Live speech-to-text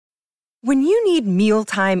When you need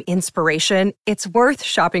mealtime inspiration, it's worth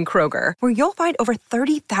shopping Kroger, where you'll find over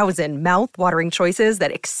 30,000 mouth-watering choices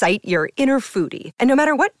that excite your inner foodie. And no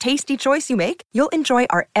matter what tasty choice you make, you'll enjoy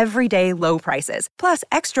our everyday low prices, plus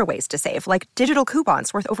extra ways to save, like digital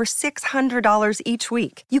coupons worth over $600 each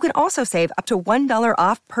week. You can also save up to $1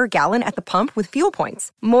 off per gallon at the pump with fuel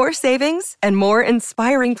points. More savings and more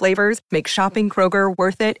inspiring flavors make shopping Kroger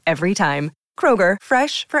worth it every time. Kroger,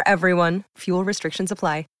 fresh for everyone. Fuel restrictions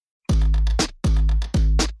apply.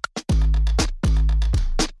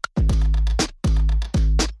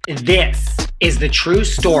 This is the true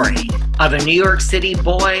story of a New York City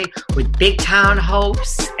boy with big town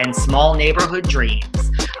hopes and small neighborhood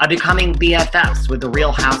dreams of becoming BFFs with the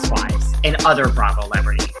Real Housewives and other Bravo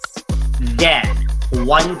celebrities. Then,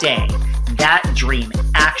 one day, that dream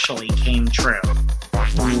actually came true.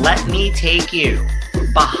 Let me take you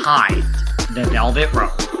behind the velvet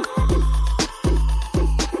rope.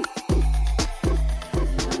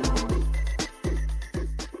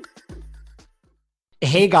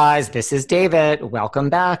 Hey guys, this is David. Welcome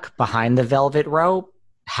back behind the velvet rope.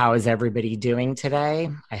 How is everybody doing today?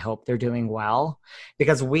 I hope they're doing well,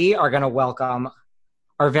 because we are going to welcome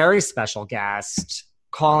our very special guest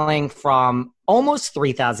calling from almost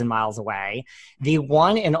 3,000 miles away, the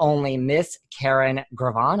one and only Miss Karen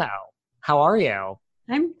Gravano. How are you?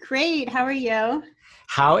 I'm great. How are you?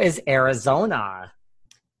 How is Arizona?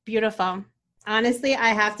 Beautiful. Honestly, I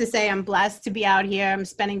have to say I'm blessed to be out here. I'm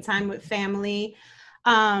spending time with family.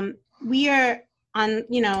 We are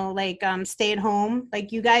on, stay at home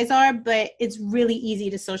like you guys are, but it's really easy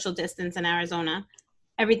to social distance in Arizona.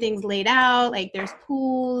 Everything's laid out, like there's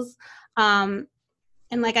pools. And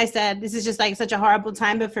like I said, this is just like such a horrible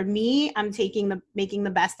time, but for me, I'm making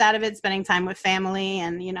the best out of it, spending time with family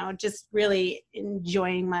and, just really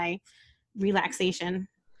enjoying my relaxation.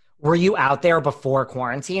 Were you out there before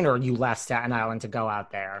quarantine, or you left Staten Island to go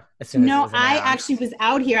out there as soon as it was announced? I actually was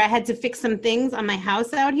out here. I had to fix some things on my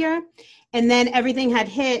house out here, and then everything had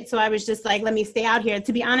hit. So I was just like, let me stay out here.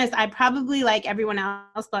 To be honest, I probably, like everyone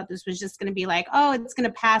else, thought this was just going to be like, oh, it's going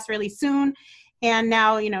to pass really soon. And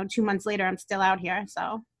now, 2 months later, I'm still out here.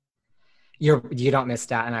 So you don't miss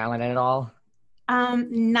Staten Island at all?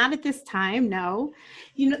 Not at this time, no.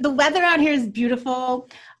 The weather out here is beautiful.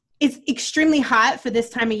 It's extremely hot for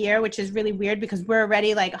this time of year, which is really weird because we're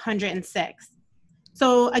already like 106.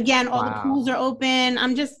 So again, all the pools are open.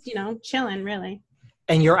 I'm just, chilling really.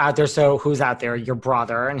 And you're out there. So who's out there? Your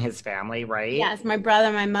brother and his family, right? Yes, my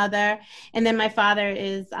brother, my mother. And then my father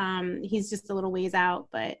is, he's just a little ways out,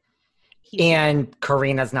 but. And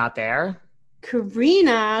Karina's not there?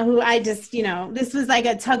 Karina, who I just, this was like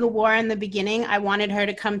a tug of war in the beginning. I wanted her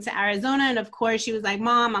to come to Arizona. And of course she was like,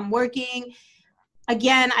 Mom, I'm working.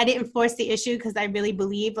 Again, I didn't force the issue because I really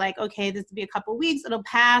believed like, okay, this will be a couple of weeks, it'll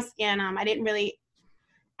pass. And I didn't really,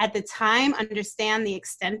 at the time, understand the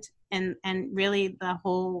extent and really the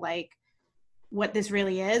whole, like, what this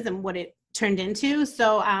really is and what it turned into.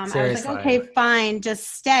 So I was like, okay, fine,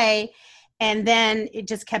 just stay. And then it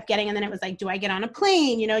just kept getting, and then it was like, do I get on a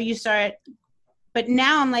plane? You start, but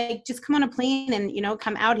now I'm like, just come on a plane and,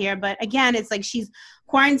 come out here. But again, it's like she's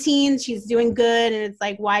quarantined, she's doing good. And it's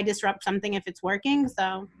like, why disrupt something if it's working?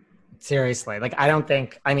 So seriously, like,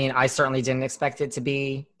 I certainly didn't expect it to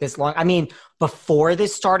be this long. I mean, before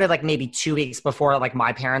this started, like maybe 2 weeks before, like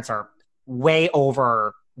my parents are way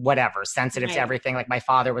over whatever, sensitive to everything. Like my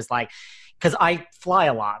father was like, because I fly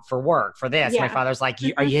a lot for work for this. Yeah. My father's like,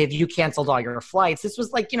 have you canceled all your flights? This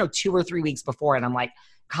was like, 2 or 3 weeks before. And I'm like,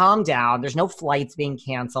 calm down. There's no flights being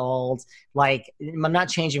canceled. Like, I'm not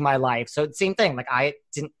changing my life. So same thing. Like, I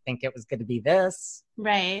didn't think it was going to be this.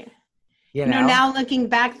 Right. Now looking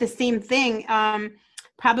back, the same thing.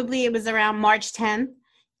 Probably it was around March 10th.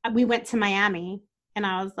 We went to Miami. And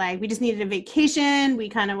I was like, we just needed a vacation. We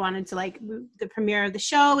kind of wanted to, like, the premiere of the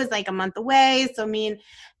show is like a month away. So me and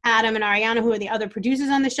Adam and Ariana, who are the other producers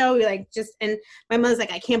on the show, we and my mother's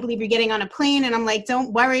like, I can't believe you're getting on a plane. And I'm like,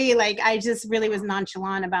 don't worry. Like, I just really was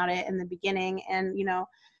nonchalant about it in the beginning. And,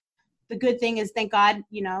 the good thing is, thank God,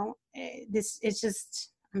 it's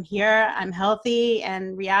just, I'm here, I'm healthy.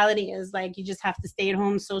 And reality is like, you just have to stay at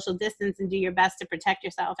home, social distance, and do your best to protect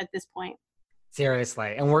yourself at this point.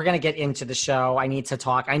 Seriously. And we're going to get into the show. I need to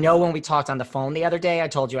talk. I know when we talked on the phone the other day, I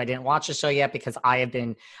told you I didn't watch the show yet because I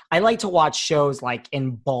like to watch shows like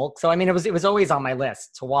in bulk. So, I mean, it was always on my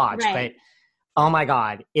list to watch, but oh my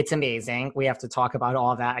God, it's amazing. We have to talk about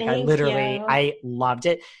all of that. Like, I loved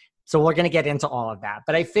it. So we're going to get into all of that.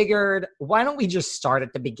 But I figured, why don't we just start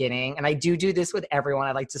at the beginning? And I do this with everyone.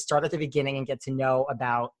 I like to start at the beginning and get to know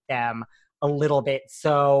about them a little bit.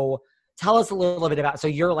 So tell us a little bit about, so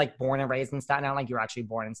you're like born and raised in Staten Island, like you're actually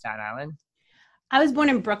born in Staten Island? I was born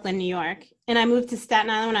in Brooklyn, New York, and I moved to Staten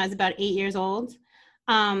Island when I was about 8 years old.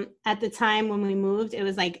 At the time when we moved, it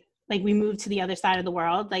was like we moved to the other side of the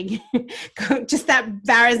world. Like just that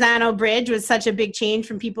Verrazano Bridge was such a big change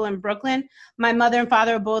from people in Brooklyn. My mother and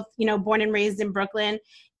father were both, born and raised in Brooklyn.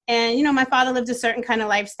 And, my father lived a certain kind of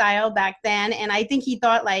lifestyle back then. And I think he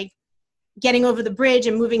thought like getting over the bridge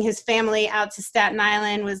and moving his family out to Staten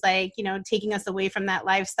Island was like, taking us away from that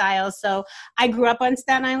lifestyle. So I grew up on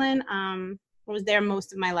Staten Island. I was there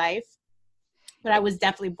most of my life, but I was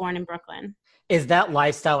definitely born in Brooklyn. Is that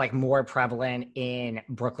lifestyle like more prevalent in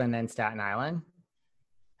Brooklyn than Staten Island?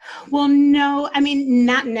 Well, no, I mean,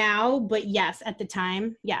 not now, but yes, at the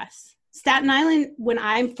time, yes. Staten Island, when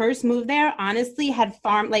I first moved there, honestly had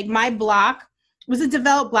like my block was a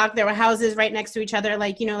developed block. There were houses right next to each other,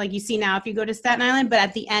 like you see now if you go to Staten Island, but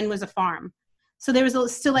at the end was a farm. So there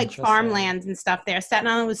was still like farmlands and stuff there. Staten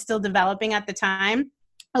Island was still developing at the time.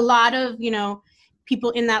 A lot of,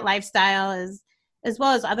 people in that lifestyle as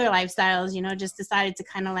well as other lifestyles, just decided to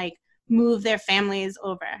kind of like move their families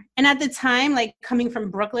over. And at the time, like coming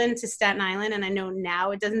from Brooklyn to Staten Island, and I know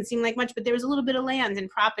now it doesn't seem like much, but there was a little bit of land and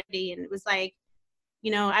property. And it was like,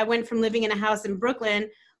 I went from living in a house in Brooklyn,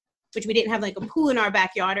 which we didn't have like a pool in our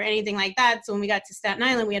backyard or anything like that. So when we got to Staten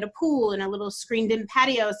Island, we had a pool and a little screened in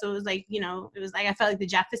patio. So it was like, I felt like the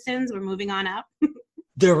Jeffersons were moving on up.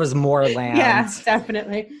 There was more land. Yeah,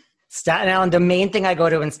 definitely. Staten Island, the main thing I go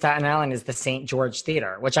to in Staten Island is the St. George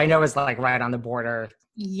Theater, which I know is like right on the border.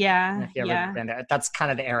 Yeah. If you ever been there. That's kind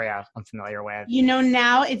of the area I'm familiar with.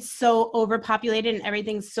 Now it's so overpopulated and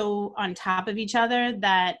everything's so on top of each other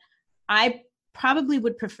that I probably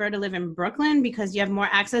would prefer to live in Brooklyn because you have more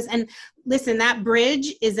access. And listen, that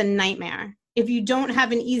bridge is a nightmare. If you don't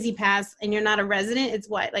have an Easy Pass and you're not a resident, it's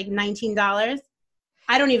what, like $19?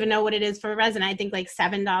 I don't even know what it is for a resident. I think like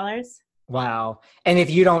 $7. Wow. And if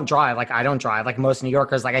you don't drive, like I don't drive, like most New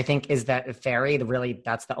Yorkers, like I think is that ferry,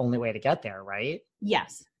 that's the only way to get there, right?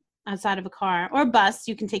 Yes. Outside of a car or bus,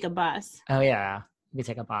 you can take a bus. Oh yeah. You can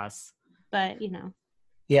take a bus. But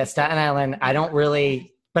Yeah, Staten Island, I don't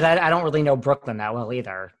really know Brooklyn that well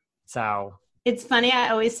either. So it's funny.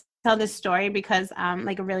 I always tell this story because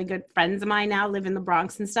like a really good friends of mine now live in the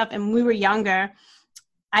Bronx and stuff. And when we were younger,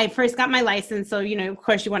 I first got my license. So, of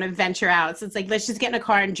course you want to venture out. So it's like, let's just get in a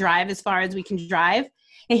car and drive as far as we can drive.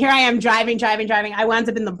 And here I am driving. I wound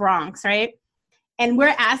up in the Bronx, right? And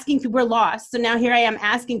we're asking people, we're lost. So now here I am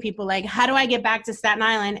asking people like, how do I get back to Staten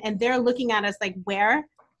Island? And they're looking at us like, where?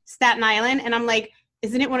 Staten Island? And I'm like,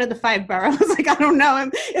 isn't it one of the 5 boroughs? Like, I don't know.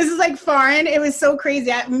 This is like foreign. It was so crazy.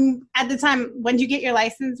 At the time, when did you get your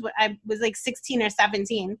license? I was like 16 or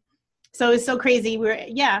 17. So it was so crazy.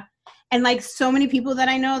 And like so many people that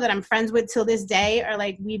I know that I'm friends with till this day are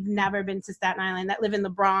like, we've never been to Staten Island, that live in the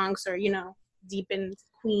Bronx or, deep in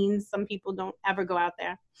Queens. Some people don't ever go out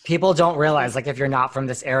there. People don't realize, like, if you're not from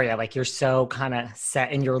this area, like you're so kind of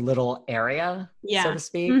set in your little area, so to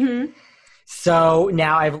speak. Mm-hmm. So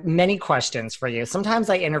now I have many questions for you. Sometimes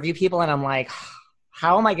I interview people and I'm like,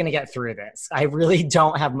 how am I going to get through this? I really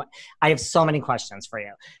don't have, I have so many questions for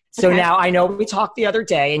you. So now I know we talked the other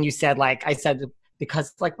day and you said, like, I said,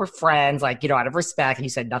 because like we're friends, like, out of respect, and you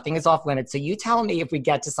said nothing is off limits. So you tell me if we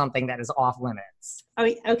get to something that is off limits.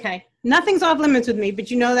 Oh, okay. Nothing's off limits with me, but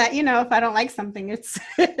that, if I don't like something, it's,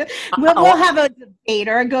 we'll have a debate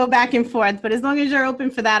or go back and forth. But as long as you're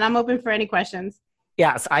open for that, I'm open for any questions.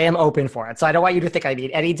 Yes, I am open for it. So I don't want you to think I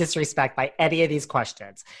need any disrespect by any of these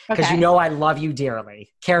questions because I love you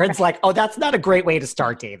dearly. Karen's like, oh, that's not a great way to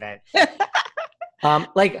start, David.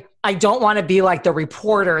 Like, I don't want to be like the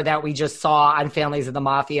reporter that we just saw on Families of the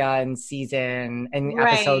Mafia in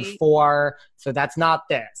episode 4. So that's not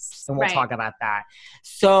this. And we'll talk about that.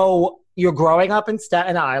 So you're growing up in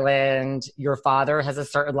Staten Island. Your father has a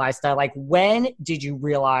certain lifestyle. Like, when did you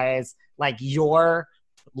realize like your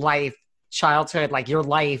life, childhood, like your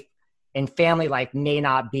life and family life may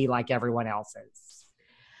not be like everyone else's?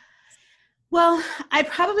 Well, I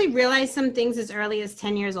probably realized some things as early as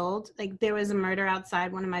 10 years old. Like there was a murder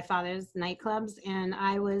outside one of my father's nightclubs, and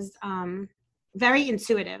I was very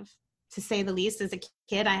intuitive, to say the least. As a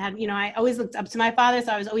kid, I had, I always looked up to my father,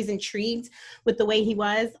 so I was always intrigued with the way he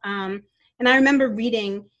was. And I remember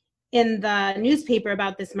reading in the newspaper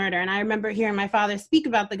about this murder, and I remember hearing my father speak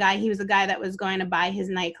about the guy. He was a guy that was going to buy his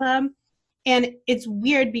nightclub. And it's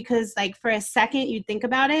weird because like for a second you think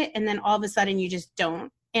about it, and then all of a sudden you just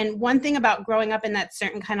don't. And one thing about growing up in that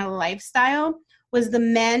certain kind of lifestyle was the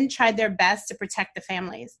men tried their best to protect the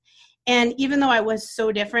families. And even though I was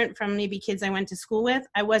so different from maybe kids I went to school with,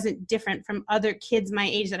 I wasn't different from other kids my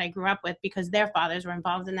age that I grew up with because their fathers were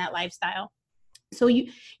involved in that lifestyle. So you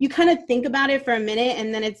kind of think about it for a minute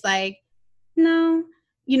and then it's like, no,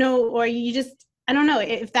 or you just, I don't know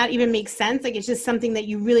if that even makes sense. Like, it's just something that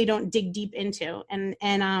you really don't dig deep into.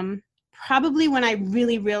 And probably when I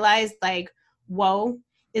really realized like, whoa,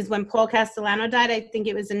 is when Paul Castellano died. I think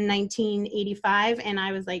it was in 1985 and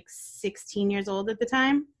I was like 16 years old at the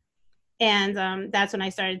time. And that's when I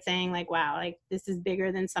started saying like, wow, like this is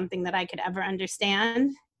bigger than something that I could ever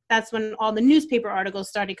understand. That's when all the newspaper articles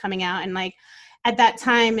started coming out. And like at that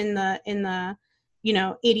time in the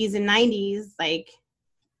 80s and 90s, like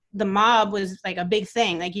the mob was like a big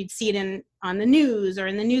thing. Like you'd see it on the news or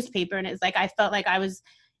in the newspaper. And it's like, I felt like I was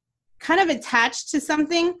kind of attached to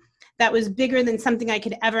something that was bigger than something I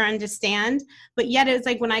could ever understand. But yet it was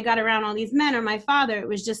like when I got around all these men or my father, it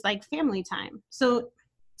was just like family time. So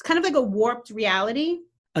it's kind of like a warped reality.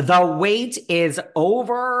 The wait is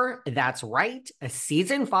over. That's right.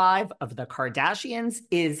 Season 5 of The Kardashians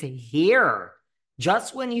is here.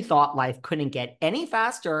 Just when you thought life couldn't get any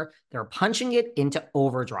faster, they're punching it into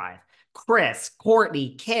overdrive. Kris,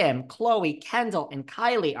 Kourtney, Kim, Khloe, Kendall, and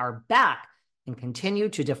Kylie are back and continue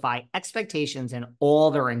to defy expectations in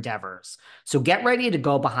all their endeavors. So get ready to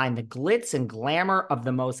go behind the glitz and glamour of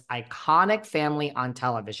the most iconic family on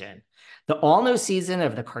television. The all-new season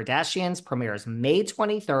of The Kardashians premieres May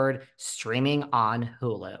 23rd, streaming on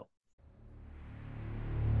Hulu.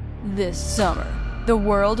 This summer, the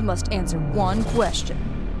world must answer one question.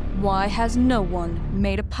 Why has no one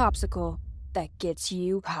made a popsicle that gets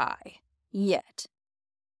you high yet?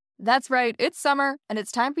 That's right, it's summer, and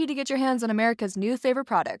it's time for you to get your hands on America's new favorite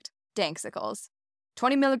product, Danksicles.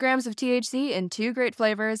 20 milligrams of THC in 2 great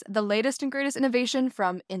flavors, the latest and greatest innovation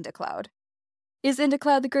from IndaCloud. Is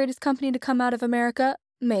IndaCloud the greatest company to come out of America?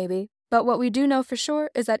 Maybe. But what we do know for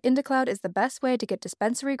sure is that IndaCloud is the best way to get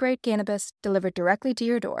dispensary-grade cannabis delivered directly to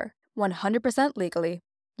your door, 100% legally.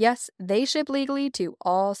 Yes, they ship legally to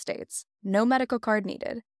all states. No medical card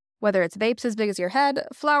needed. Whether it's vapes as big as your head,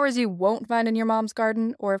 flowers you won't find in your mom's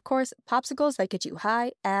garden, or of course, popsicles that get you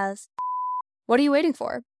high as What are you waiting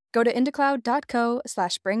for? Go to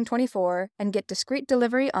indacloud.co/spring24 and get discreet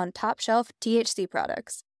delivery on top-shelf THC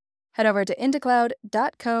products. Head over to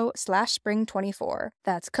indacloud.co/spring24.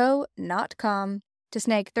 That's co, not com, to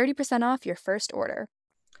snag 30% off your first order.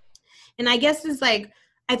 And I guess it's like,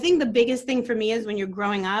 I think the biggest thing for me is when you're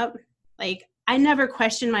growing up, like, I never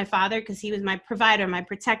questioned my father because he was my provider, my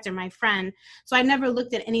protector, my friend. So I never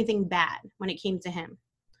looked at anything bad when it came to him.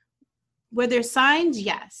 Were there signs?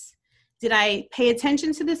 Yes. Did I pay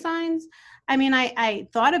attention to the signs? I mean, I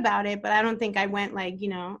thought about it, but I don't think I went like,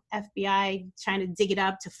 FBI trying to dig it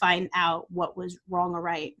up to find out what was wrong or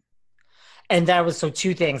right. And that was, so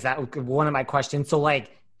 2 things. That one of my questions. So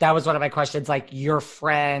like, that was one of my questions, like your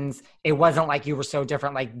friends, it wasn't like you were so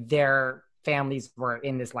different, like their families were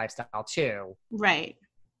in this lifestyle too. Right.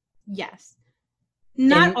 Yes.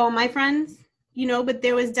 Not all my friends, but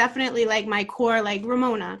there was definitely like my core, like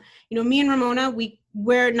Ramona, me and Ramona,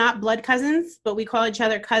 we're not blood cousins, but we call each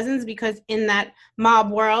other cousins because in that mob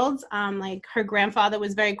world, like her grandfather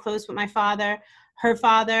was very close with my father, her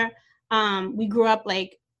father. We grew up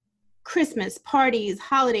like Christmas parties,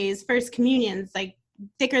 holidays, first communions, like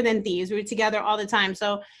thicker than thieves. We were together all the time.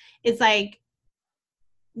 So it's like,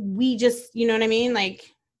 we just, you know what I mean? Like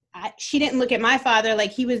she didn't look at my father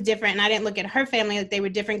like he was different. And I didn't look at her family like they were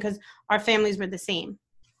different because our families were the same.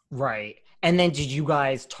 Right. And then did you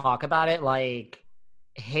guys talk about it? Like,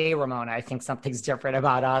 hey, Ramona, I think something's different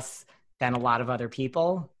about us than a lot of other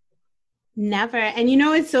people. Never. And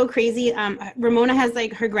it's so crazy. Ramona has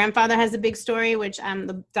like, her grandfather has a big story, which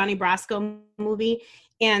the Donnie Brasco movie.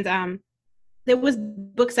 And there was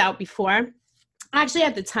books out before. Actually,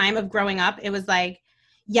 at the time of growing up, it was like,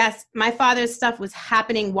 yes, my father's stuff was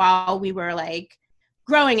happening while we were like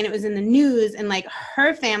growing and it was in the news, and like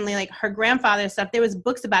her family, like her grandfather's stuff, there was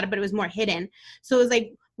books about it, but it was more hidden. So it was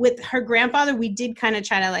like with her grandfather, we did kind of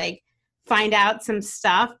try to like find out some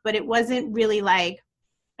stuff, but it wasn't really like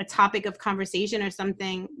a topic of conversation or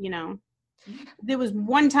something, There was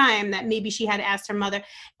one time that maybe she had asked her mother,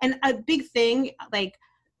 and a big thing, like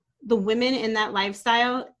the women in that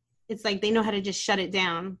lifestyle, it's like they know how to just shut it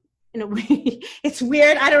down. In a way, it's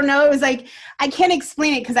weird. I don't know. It was like, I can't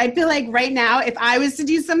explain it because I feel like right now, if I was to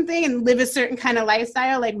do something and live a certain kind of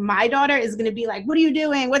lifestyle, like my daughter is going to be like, what are you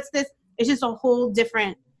doing? What's this? It's just a whole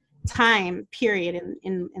different time period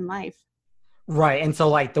in life. Right. And so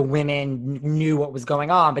like the women knew what was going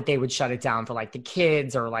on, but they would shut it down for like the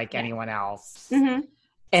kids or like anyone else. Mm-hmm.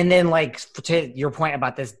 And then, like, to your point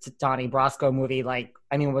about this Donnie Brasco movie, like,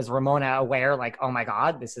 I mean, was Ramona aware, like, oh my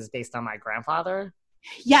God, this is based on my grandfather?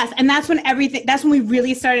 Yes, and that's when we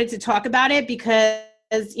really started to talk about it, because,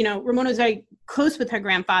 you know, Ramona was very close with her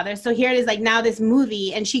grandfather. So here it is, like, now this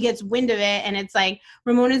movie, and she gets wind of it, and it's like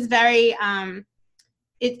Ramona's very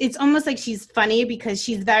it's almost like she's funny, because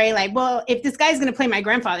she's very like, well, if this guy's gonna play my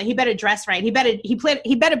grandfather, he better dress right. He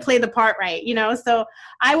better play the part right, you know? So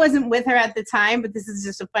I wasn't with her at the time, but this is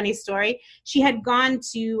just a funny story. She had gone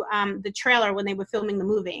to the trailer when they were filming the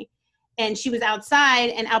movie, and she was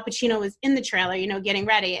outside, and Al Pacino was in the trailer, you know, getting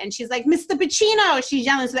ready. And she's like, Mr. Pacino, she's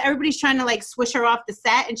yelling. So everybody's trying to like swish her off the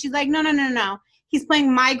set. And she's like, no. He's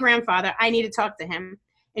playing my grandfather. I need to talk to him.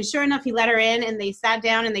 And sure enough, he let her in, and they sat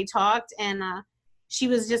down and they talked. And she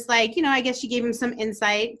was just like, you know, I guess she gave him some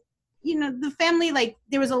insight. You know, the family, like,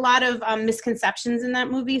 there was a lot of misconceptions in that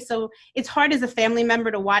movie. So it's hard as a family member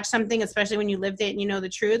to watch something, especially when you lived it and you know the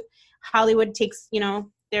truth. Hollywood takes, you know,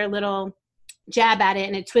 their little jab at it,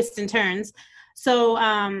 and it twists and turns. So,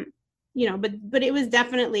 you know, but it was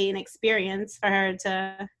definitely an experience for her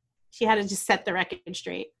she had to just set the record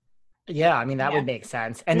straight. Yeah, I mean, that would make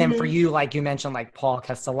sense. And then for you, like you mentioned, like Paul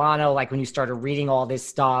Castellano, like when you started reading all this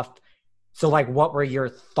stuff, so like what were your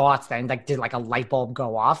thoughts then? Like, did like a light bulb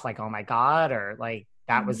go off? Like, oh my God, or like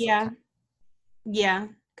that was... Yeah.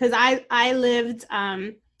 Because I lived,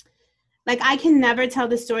 like, I can never tell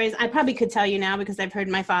the stories. I probably could tell you now, because I've heard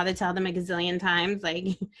my father tell them a gazillion times,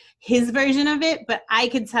 like his version of it, but I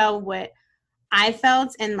could tell what I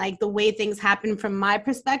felt and like the way things happened from my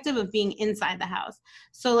perspective of being inside the house.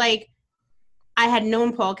 So like, I had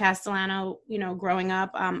known Paul Castellano, you know, growing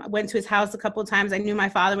up. I went to his house a couple of times. I knew my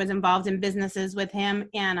father was involved in businesses with him.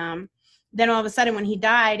 And then all of a sudden when he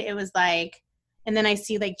died, it was like, and then I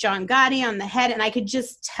see like John Gotti on the head, and I could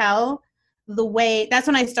just tell the way, that's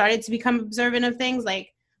when I started to become observant of things, like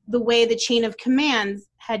the way the chain of commands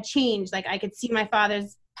had changed. Like I could see my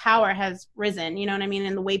father's power has risen, you know what I mean?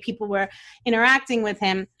 And the way people were interacting with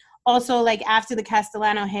him. Also, like after the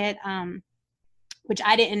Castellano hit, which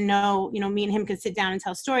I didn't know, you know, me and him could sit down and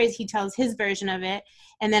tell stories. He tells his version of it.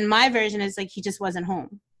 And then my version is like, he just wasn't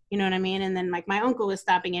home. You know what I mean? And then like my uncle was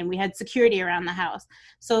stopping in. We had security around the house.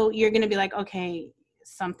 So you're going to be like, okay,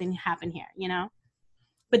 something happened here, you know?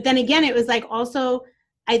 But then again, it was like also,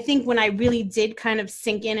 I think when I really did kind of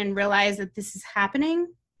sink in and realize that this is happening,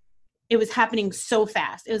 it was happening so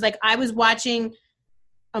fast. It was like I was watching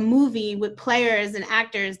a movie with players and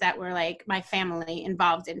actors that were like my family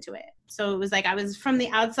involved into it. So it was like I was from the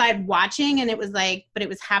outside watching, and it was like, but it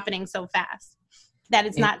was happening so fast that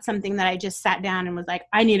it's not something that I just sat down and was like,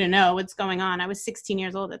 I need to know what's going on. I was 16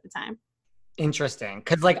 years old at the time. Interesting.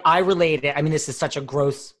 Because like I relate it. I mean, this is such a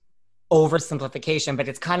gross oversimplification, but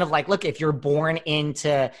it's kind of like, look, if you're born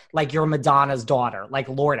into like you're Madonna's daughter, like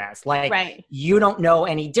Lourdes, like right. You don't know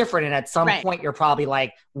any different. And at some point you're probably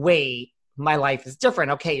like, wait, my life is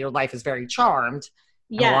different. Okay, your life is very charmed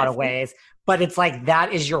in a lot of ways, but it's like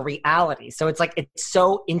that is your reality. So it's like it's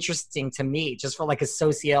so interesting to me, just for like a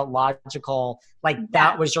sociological, like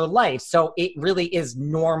that was your life. So it really is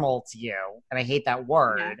normal to you, and I hate that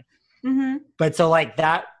word. But so like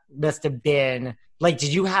that must have been like,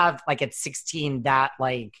 did you have like at 16 that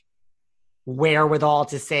like wherewithal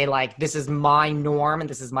to say like this is my norm and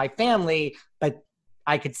this is my family, but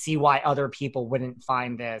I could see why other people wouldn't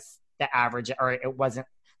find this the average, or it wasn't,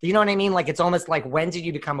 you know what I mean? Like, it's almost like, when did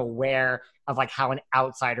you become aware of like how an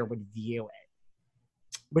outsider would view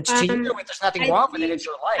it? Which to you, there's nothing wrong with it. It's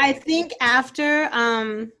your life. I think after,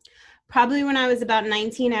 probably when I was about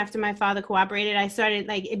 19, after my father cooperated, I started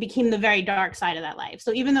like, it became the very dark side of that life.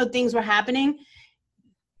 So even though things were happening,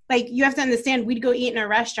 like you have to understand, we'd go eat in a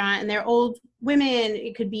restaurant and they're old women.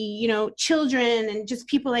 It could be, you know, children and just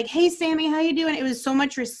people like, hey, Sammy, how you doing? It was so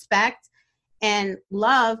much respect and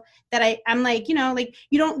love that I'm like, you know, like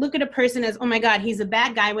you don't look at a person as, oh my God, he's a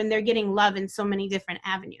bad guy, when they're getting love in so many different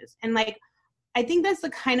avenues. And like, I think that's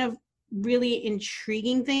the kind of really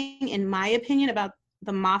intriguing thing, in my opinion, about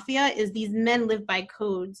the mafia, is these men live by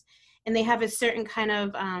codes and they have a certain kind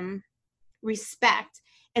of respect.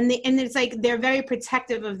 And it's like, they're very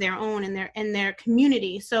protective of their own and their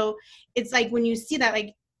community. So it's like, when you see that,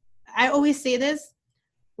 like, I always say this,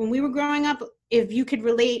 when we were growing up, if you could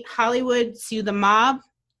relate Hollywood to the mob,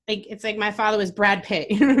 like, it's like my father was Brad Pitt.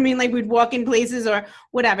 You know what I mean? Like, we'd walk in places or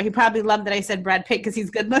whatever. He probably loved that I said Brad Pitt because he's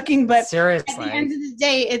good looking. But seriously, at the end of the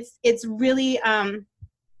day, it's really,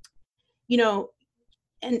 you know,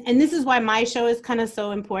 and this is why my show is kind of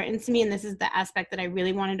so important to me. And this is the aspect that I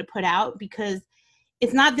really wanted to put out, because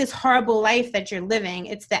it's not this horrible life that you're living.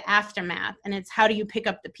 It's the aftermath, and it's how do you pick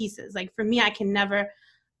up the pieces. Like for me, I can never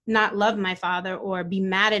not love my father or be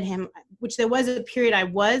mad at him, which there was a period I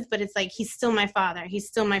was, but it's like, he's still my father. He's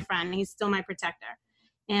still my friend. He's still my protector.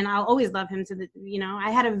 And I'll always love him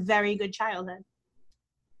I had a very good childhood,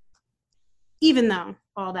 even though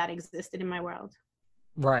all that existed in my world.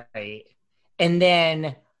 Right. And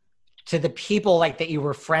then to the people like that you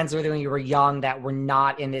were friends with when you were young that were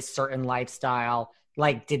not in this certain lifestyle,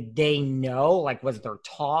 like, did they know? Like, was there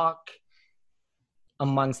talk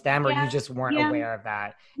amongst them, or you just weren't aware of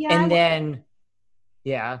that? Yeah. And then,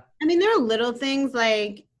 yeah. I mean, there are little things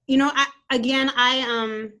like,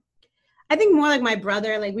 I think more like my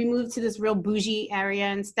brother, like we moved to this real bougie area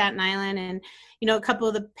in Staten Island, and, a couple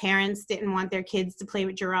of the parents didn't want their kids to play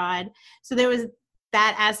with Gerard. So there was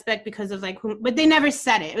that aspect because of but they never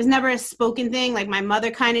said it. It was never a spoken thing. Like my mother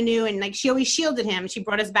kind of knew, and like she always shielded him. She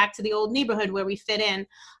brought us back to the old neighborhood where we fit in.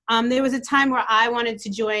 There was a time where I wanted to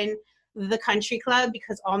join the country club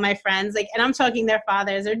because all my friends, and I'm talking their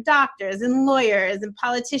fathers are doctors and lawyers and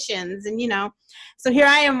politicians. And, so here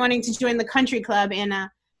I am wanting to join the country club, and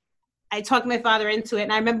I talked my father into it.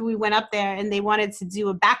 And I remember we went up there and they wanted to do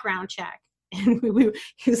a background check. And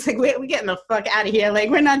he was like, we're getting the fuck out of here. Like,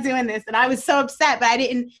 we're not doing this. And I was so upset, but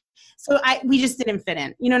we just didn't fit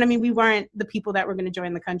in. You know what I mean? We weren't the people that were going to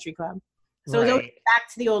join the country club. So It was always back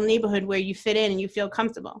to the old neighborhood where you fit in and you feel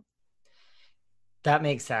comfortable. That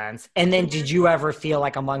makes sense. And then did you ever feel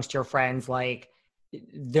like amongst your friends, like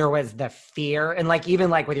there was the fear and like, even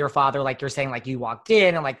like with your father, like you're saying, like you walked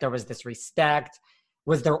in and like there was this respect.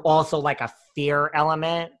 Was there also like a fear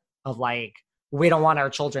element of like, we don't want our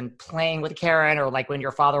children playing with Karen, or like when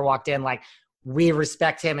your father walked in, like we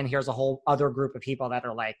respect him and here's a whole other group of people that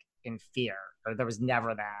are like in fear, or there was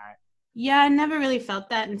never that? Yeah, I never really felt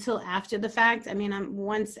that until after the fact. I mean,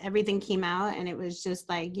 once everything came out and it was just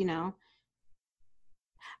like,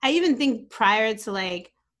 I even think prior to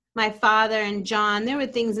like my father and John, there were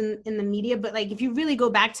things in the media, but like if you really go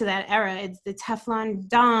back to that era, it's the Teflon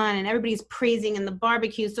Don and everybody's praising in the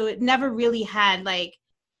barbecue. So it never really had like,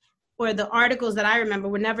 or the articles that I remember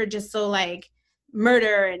were never just so like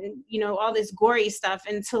murder and, all this gory stuff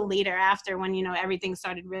until later after when, everything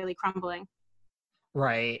started really crumbling.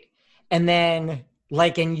 Right. And then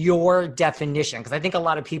like in your definition, because I think a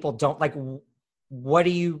lot of people don't like, what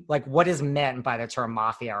is meant by the term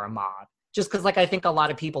mafia or a mob? Just because like, I think a lot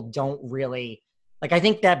of people don't really, like, I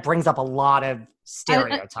think that brings up a lot of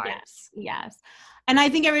stereotypes. Yes. And I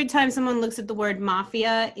think every time someone looks at the word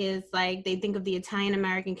mafia is like, they think of the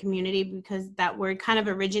Italian-American community because that word kind of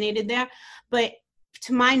originated there. But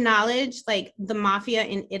to my knowledge, like the mafia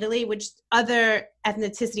in Italy, which other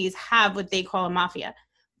ethnicities have what they call a mafia.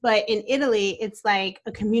 But in Italy, it's like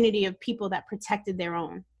a community of people that protected their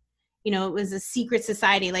own. It was a secret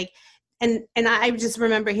society. Like, and I just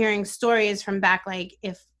remember hearing stories from back, like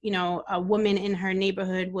if, a woman in her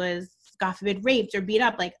neighborhood was, God forbid, raped or beat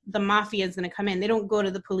up, like the mafia is going to come in. They don't go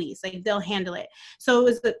to the police, like they'll handle it. So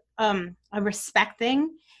it was a respect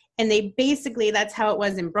thing. And they basically, that's how it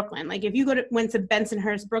was in Brooklyn. Like if you went to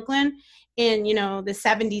Bensonhurst, Brooklyn in, the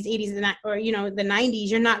 70s, 80s, or, the 90s,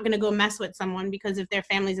 you're not going to go mess with someone because if their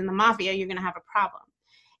family's in the mafia, you're going to have a problem.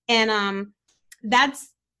 And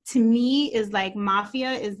that's, to me, is like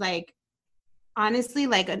mafia is like, honestly,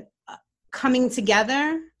 like a coming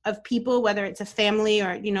together of people, whether it's a family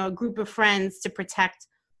or, a group of friends to protect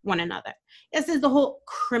one another. Yes, there's the whole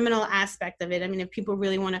criminal aspect of it. I mean, if people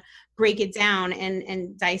really want to break it down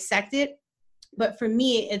and dissect it. But for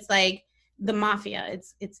me, it's like the mafia.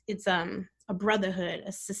 It's a brotherhood,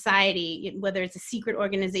 a society, whether it's a secret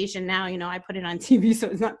organization now, I put it on TV, so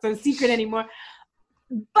it's not so secret anymore.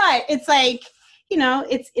 But it's like,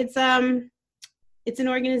 it's an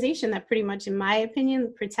organization that pretty much, in my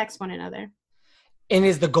opinion, protects one another. And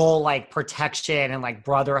is the goal like protection and like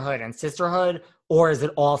brotherhood and sisterhood, or is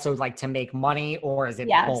it also like to make money, or is it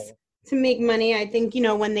both? To make money. I think,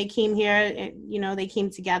 when they came here, they came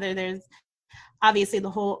together. There's obviously the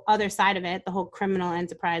whole other side of it, the whole criminal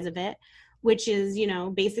enterprise of it, which is,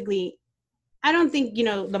 basically, I don't think,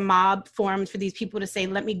 the mob formed for these people to say,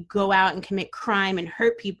 let me go out and commit crime and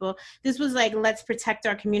hurt people. This was like, let's protect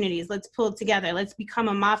our communities. Let's pull together. Let's become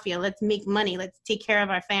a mafia. Let's make money. Let's take care of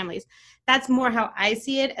our families. That's more how I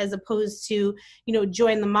see it, as opposed to,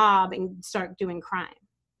 join the mob and start doing crime.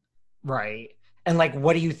 Right. And like,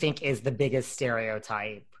 what do you think is the biggest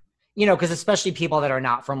stereotype? Because especially people that are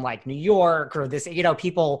not from like New York or this,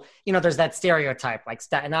 people, there's that stereotype like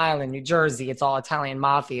Staten Island, New Jersey, it's all Italian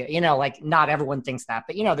mafia, like not everyone thinks that,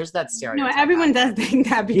 but there's that stereotype. No, everyone does think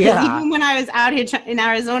that, because even when I was out here in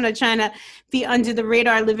Arizona trying to be under the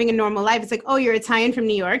radar, living a normal life, it's like, oh, you're Italian from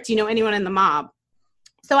New York. Do you know anyone in the mob?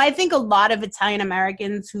 So I think a lot of Italian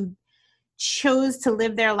Americans who chose to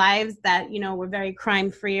live their lives that, you know, were very crime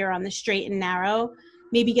free or on the straight and narrow,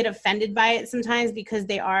 maybe get offended by it sometimes because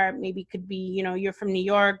they are, maybe could be, you know, you're from New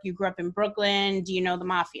York, you grew up in Brooklyn, do you know the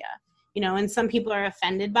mafia? You know, and some people are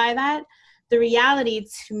offended by that. The reality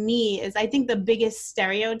to me is, I think the biggest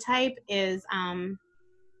stereotype is, I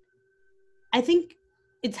think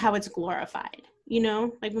it's how it's glorified, you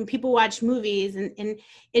know, like when people watch movies and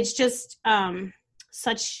it's just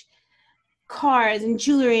such cars and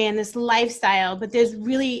jewelry and this lifestyle, but there's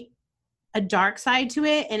really a dark side to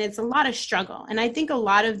it, and it's a lot of struggle. And I think a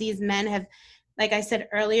lot of these men have, like I said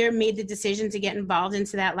earlier, made the decision to get involved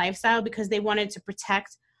into that lifestyle because they wanted to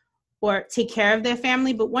protect or take care of their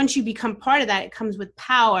family. But once you become part of that, it comes with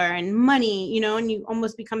power and money, you know, and you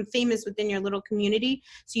almost become famous within your little community.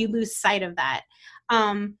 So you lose sight of that.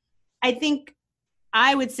 I think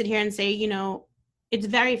I would sit here and say, you know, it's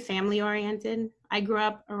very family oriented. I grew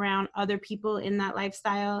up around other people in that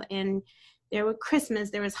lifestyle, and there were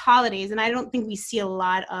Christmas, there was holidays, and I don't think we see a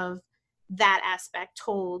lot of that aspect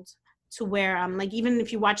told to where, like, even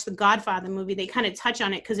if you watch the Godfather movie, they kind of touch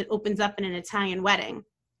on it because it opens up in an Italian wedding.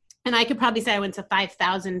 And I could probably say I went to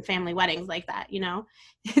 5,000 family weddings like that, you know?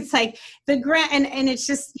 It's like the and it's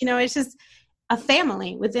just, you know, it's just a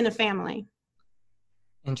family within a family.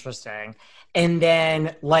 Interesting. And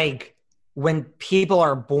then, like, when people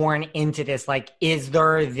are born into this, like, is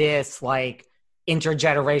there this, like,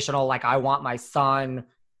 intergenerational, like, I want my son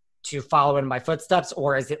to follow in my footsteps?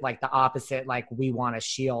 Or is it, like, the opposite, like, we want to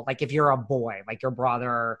shield? Like, if you're a boy, like your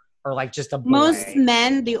brother, or like just a boy. Most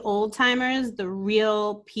men, the old timers, the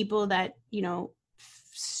real people that, you know,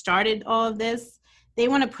 started all of this, they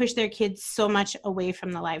want to push their kids so much away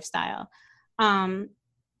from the lifestyle.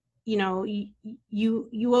 You know,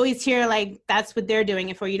 you always hear like that's what they're doing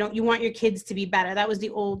it for. You want your kids to be better. That was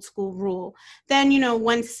the old school rule. Then, you know,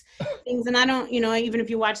 once things, and I don't, you know, even if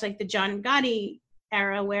you watch like the John Gotti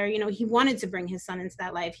era where, you know, he wanted to bring his son into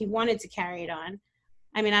that life. He wanted to carry it on.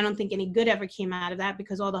 I mean, I don't think any good ever came out of that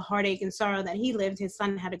because all the heartache and sorrow that he lived, his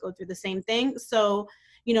son had to go through the same thing. So,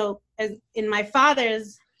 you know, as in my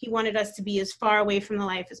father's, he wanted us to be as far away from the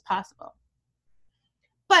life as possible.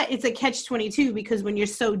 But it's a catch-22 because when you're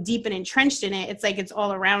so deep and entrenched in it, it's like it's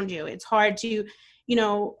all around you. It's hard to, you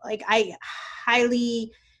know, like I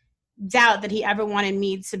highly doubt that he ever wanted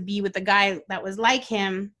me to be with a guy that was like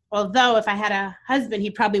him. Although if I had a husband,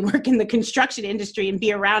 he'd probably work in the construction industry and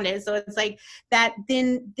be around it. So it's like that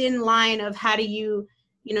thin line of how do you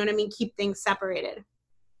know what I mean, keep things separated.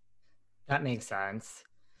 That makes sense.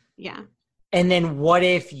 Yeah. And then what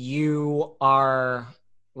if you are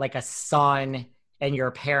like a son and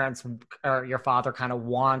your parents or your father kind of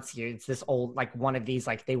wants you? It's this old, like one of these,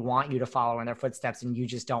 like they want you to follow in their footsteps and you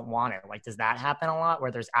just don't want it. Like, does that happen a lot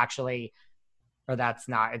where there's actually... Or that's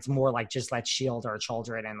not, it's more like just let's shield our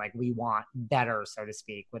children and like we want better, so to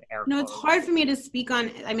speak, with air quotes. No, it's hard for me to speak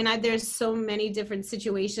on. I mean, there's so many different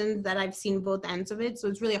situations that I've seen both ends of it. So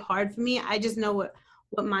it's really hard for me. I just know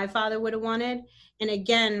what my father would have wanted. And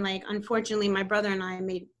again, like, unfortunately, my brother and I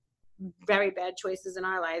made very bad choices in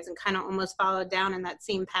our lives and kind of almost followed down in that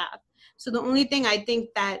same path. So the only thing I think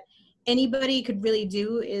that anybody could really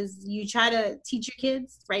do is you try to teach your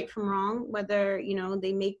kids right from wrong, whether, you know,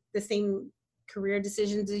 they make the same career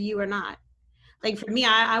decisions as you or not. Like for me,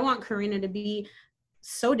 I want Karina to be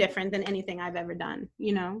so different than anything I've ever done,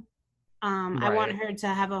 you know? Right. I want her to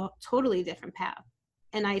have a totally different path.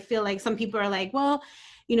 And I feel like some people are like, well,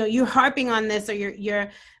 you know, you're harping on this or you're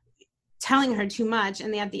telling her too much.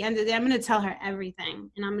 And at the end of the day, I'm going to tell her everything.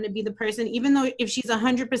 And I'm going to be the person, even though if she's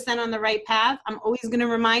 100% on the right path, I'm always going to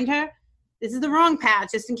remind her, this is the wrong path,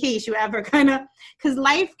 just in case you ever kind of, because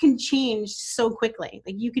life can change so quickly.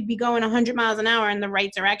 Like you could be going 100 miles an hour in the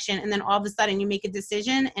right direction, and then all of a sudden you make a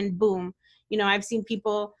decision and boom. You know, I've seen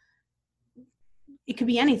people, it could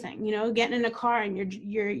be anything, you know, getting in a car and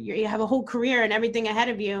you have a whole career and everything ahead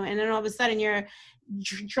of you. And then all of a sudden you're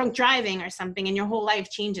drunk driving or something and your whole life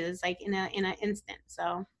changes like in an instant.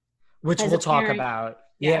 So, which we'll talk about.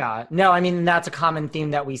 Yeah. No, I mean, that's a common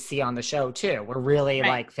theme that we see on the show too. We're really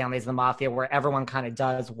like Families of the Mafia, where everyone kind of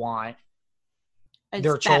does want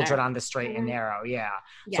their children on the straight and narrow. Yeah.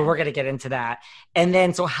 So we're going to get into that. And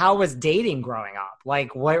then, so how was dating growing up?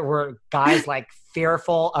 Like, what were guys like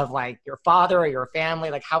fearful of like your father or your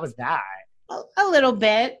family? Like, how was that? A little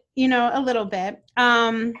bit, you know, a little bit.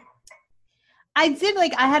 I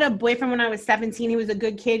had a boyfriend when I was 17. He was a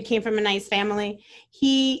good kid, came from a nice family.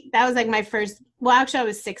 That was like my first, well, actually I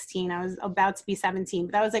was 16. I was about to be 17,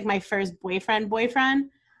 but that was like my first boyfriend.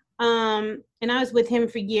 And I was with him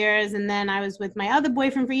for years. And then I was with my other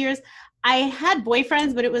boyfriend for years. I had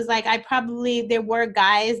boyfriends, but it was like, there were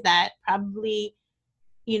guys that probably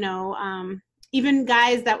you know, even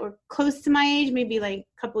guys that were close to my age, maybe like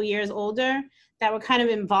a couple years older, that were kind of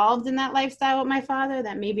involved in that lifestyle with my father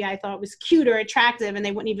that maybe I thought was cute or attractive, and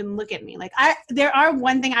they wouldn't even look at me. Like there are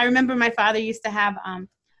one thing I remember my father used to have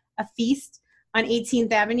a feast on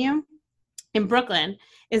 18th Avenue in Brooklyn.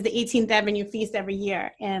 Is the 18th Avenue feast every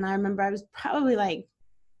year. And I remember I was probably like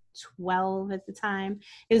 12 at the time.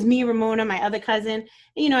 It was me, Ramona, my other cousin.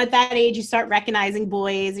 You know, at that age, you start recognizing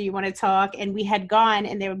boys or you want to talk. And we had gone,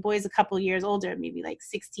 and there were boys a couple years older, maybe like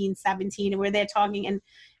 16, 17, and we're there talking. And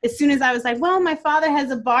as soon as I was like, well, my father has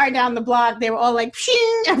a bar down the block, they were all like,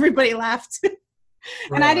 pshing, everybody laughed.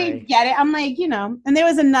 And I didn't get it. I'm like, you know, and there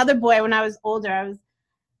was another boy when I was older.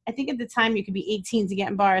 I think at the time you could be 18 to get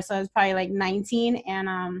in bars. So I was probably like 19.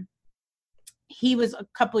 And he was a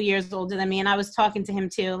couple years older than me. And I was talking to him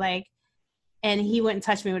too, like, and he wouldn't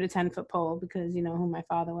touch me with a 10-foot pole because, you know, who my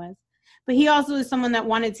father was. But he also was someone that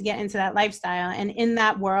wanted to get into that lifestyle. And in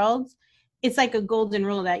that world, it's like a golden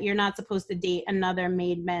rule that you're not supposed to date another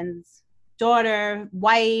made men's daughter,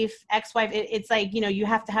 wife, ex-wife. It's like, you know, you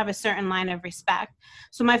have to have a certain line of respect.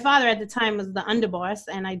 So my father at the time was the underboss.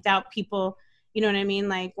 And I doubt people, you know what I mean,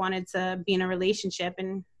 like wanted to be in a relationship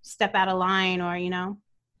and step out of line or, you know.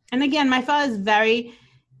 And again, my father's very,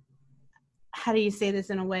 how do you say this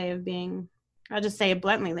in a way of being, I'll just say it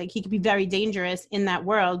bluntly, like he could be very dangerous in that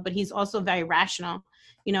world, but he's also very rational.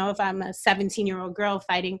 You know, if I'm a 17-year-old girl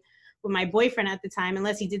fighting with my boyfriend at the time,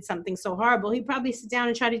 unless he did something so horrible, he'd probably sit down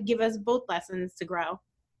and try to give us both lessons to grow.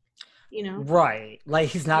 You know? Right. Like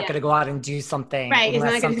he's not going to go out and do something. Right. He's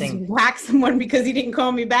not going to just whack someone because he didn't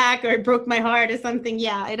call me back or it broke my heart or something.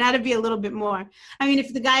 Yeah. It had to be a little bit more. I mean,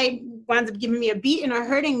 if the guy winds up giving me a beating or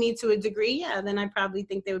hurting me to a degree, yeah, then I probably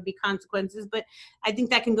think there would be consequences. But I think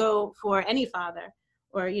that can go for any father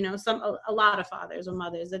or, you know, a lot of fathers or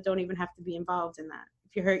mothers that don't even have to be involved in that.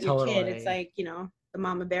 If you hurt your kid, it's like, you know, the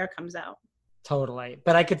mama bear comes out. Totally.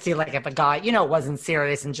 But I could see like if a guy, you know, wasn't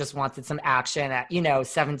serious and just wanted some action at, you know,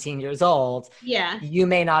 17 years old, yeah, you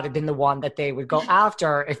may not have been the one that they would go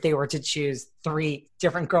after if they were to choose 3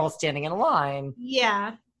 different girls standing in a line.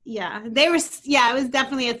 Yeah. Yeah. It was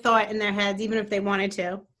definitely a thought in their heads, even if they wanted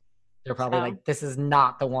to. They're probably like, this is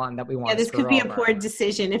not the one that we want. Yeah, this could be a poor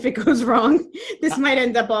decision if it goes wrong. This might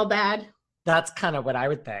end up all bad. That's kind of what I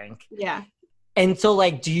would think. Yeah. And so,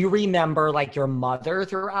 like, do you remember, like, your mother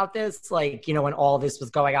throughout this? Like, you know, when all this was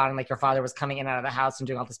going on and, like, your father was coming in and out of the house and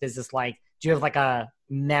doing all this business, like, do you have, like, a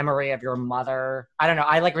memory of your mother? I don't know.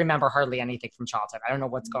 I, like, remember hardly anything from childhood. I don't know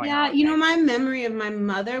what's going on. Yeah, you know, my memory of my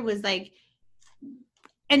mother was, like,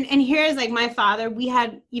 and here's, like, my father. We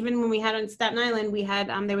had, even when we had on Staten Island, we had,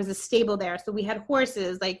 there was a stable there. So we had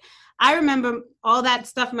horses. Like, I remember all that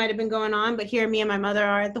stuff might have been going on, but here me and my mother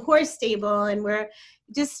are at the horse stable and we're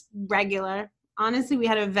just regular. Honestly, we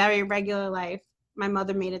had a very regular life. My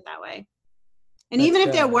mother made it that way. And that's even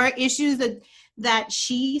if there were issues that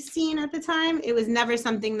she seen at the time, it was never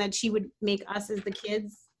something that she would make us as the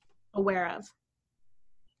kids aware of.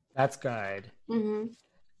 That's good. Mm-hmm.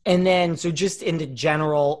 And then, so just in the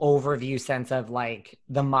general overview sense of like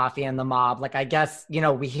the mafia and the mob, like I guess, you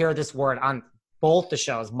know, we hear this word on both the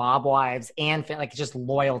shows, mob wives and like just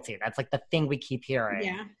loyalty. That's like the thing we keep hearing.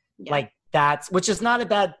 Yeah. Like, which is not a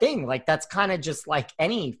bad thing. Like, that's kind of just like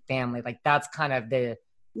any family. Like, that's kind of the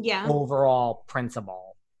overall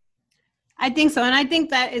principle. I think so. And I think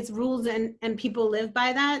that it's rules and people live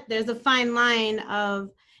by that. There's a fine line of,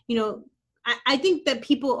 you know, I think that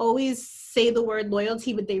people always say the word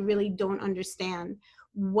loyalty, but they really don't understand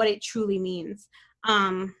what it truly means.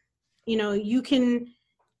 You know,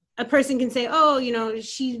 a person can say, oh, you know,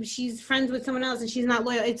 she's friends with someone else and she's not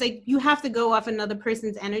loyal. It's like you have to go off another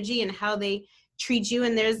person's energy and how they treat you.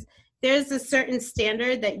 And there's a certain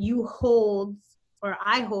standard that you hold or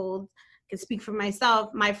I hold, I can speak for myself,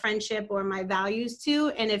 my friendship or my values to.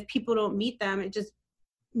 And if people don't meet them, it just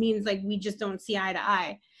means like we just don't see eye to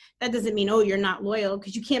eye. That doesn't mean, oh, you're not loyal,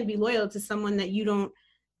 because you can't be loyal to someone that you don't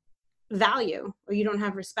value or you don't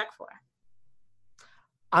have respect for.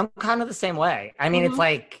 I'm kind of the same way. I mean, It's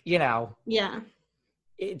like, you know. Yeah.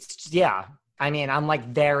 I mean, I'm like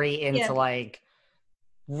very into like,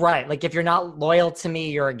 right. Like if you're not loyal to me,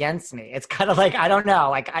 you're against me. It's kind of like, I don't know.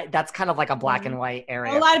 Like that's kind of like a black and white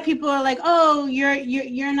area. A lot of people are like, oh,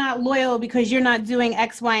 you're not loyal because you're not doing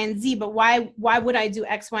X, Y, and Z. But why would I do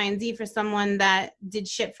X, Y, and Z for someone that did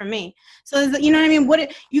shit for me? So, you know what I mean?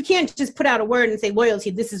 You can't just put out a word and say loyalty.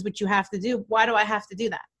 This is what you have to do. Why do I have to do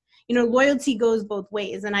that? You know, loyalty goes both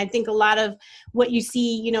ways. And I think a lot of what you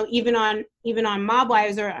see, you know, even on Mob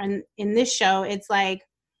Wives or in this show, it's like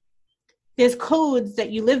there's codes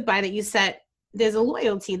that you live by that you set there's a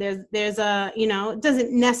loyalty. There's a, you know, it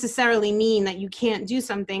doesn't necessarily mean that you can't do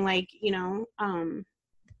something like, you know,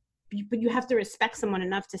 but you have to respect someone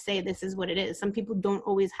enough to say this is what it is. Some people don't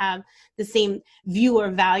always have the same view or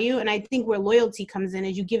value. And I think where loyalty comes in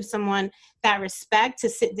is you give someone that respect to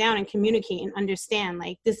sit down and communicate and understand,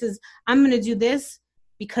 like, this is, I'm going to do this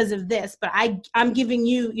because of this, but I'm giving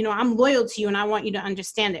you, you know, I'm loyal to you and I want you to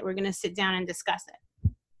understand it. We're going to sit down and discuss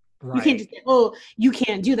it. Right. You can't just say, oh, you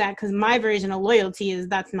can't do that because my version of loyalty is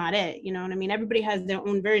that's not it. You know what I mean? Everybody has their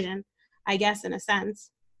own version, I guess, in a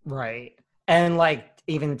sense. Right. And like,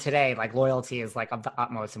 even today, like, loyalty is like of the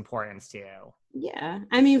utmost importance to you. Yeah.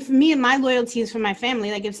 I mean, for me, my loyalty is for my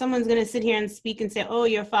family. Like, if someone's going to sit here and speak and say, oh,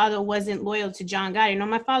 your father wasn't loyal to John Gotti. No,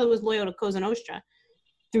 my father was loyal to Cosa Nostra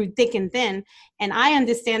through thick and thin. And I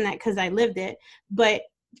understand that because I lived it. But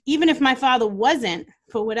even if my father wasn't,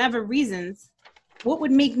 for whatever reasons, what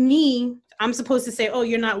would make me, I'm supposed to say, oh,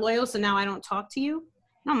 you're not loyal, so now I don't talk to you?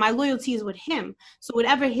 No, my loyalty is with him. So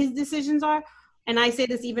whatever his decisions are, and I say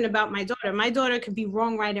this even about my daughter. My daughter could be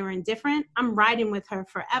wrong, right, or indifferent. I'm riding with her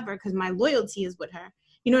forever because my loyalty is with her.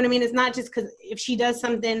 You know what I mean? It's not just because if she does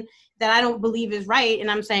something that I don't believe is right and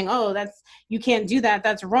I'm saying, oh, you can't do that,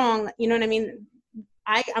 that's wrong. You know what I mean?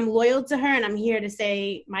 I'm loyal to her and I'm here to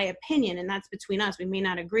say my opinion, and that's between us. We may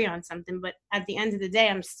not agree on something, but at the end of the day,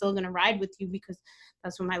 I'm still going to ride with you because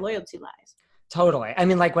that's where my loyalty lies. Totally. I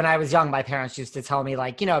mean, like, when I was young, my parents used to tell me,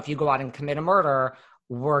 like, you know, if you go out and commit a murder,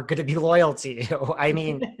 we're going to be loyal to you. I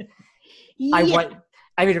mean, yeah.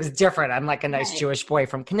 I mean, it was different. I'm like a nice Jewish boy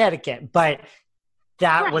from Connecticut, but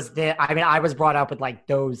that was I was brought up with like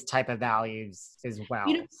those type of values as well,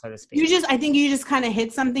 so to speak. I think you just kind of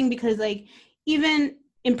hit something because, like, even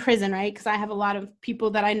in prison, right? Because I have a lot of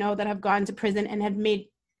people that I know that have gone to prison and have made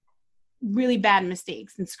really bad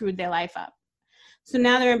mistakes and screwed their life up. So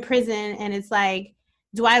now they're in prison and it's like,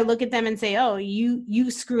 do I look at them and say, oh,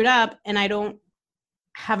 you screwed up and I don't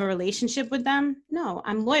have a relationship with them? No,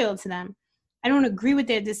 I'm loyal to them. I don't agree with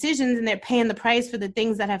their decisions and they're paying the price for the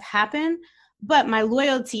things that have happened, but my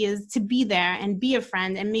loyalty is to be there and be a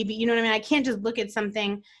friend. And maybe, you know what I mean? I can't just look at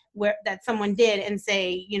something that someone did and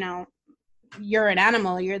say, you know, you're an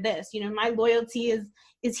animal, you're this, you know, my loyalty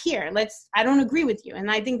is here. I don't agree with you.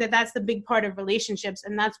 And I think that that's the big part of relationships.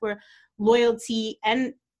 And that's where loyalty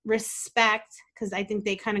and respect, because I think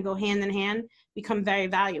they kind of go hand in hand, become very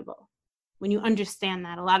valuable. When you understand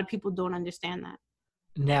that. A lot of people don't understand that.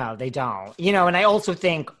 No, they don't. You know, and I also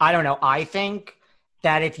think, I think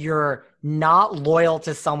that if you're not loyal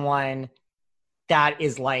to someone that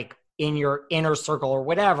is like in your inner circle or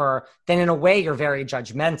whatever, then in a way you're very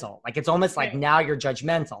judgmental. Like, it's almost like now you're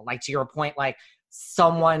judgmental. Like, to your point, like,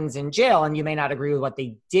 someone's in jail and you may not agree with what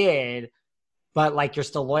they did, but like, you're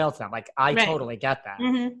still loyal to them. Like, I totally get that.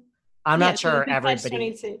 Mm-hmm. I'm not sure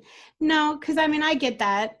everybody. No, because I mean, I get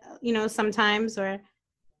that, you know, sometimes, or,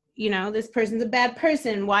 you know, this person's a bad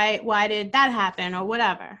person. Why did that happen or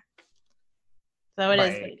whatever? So it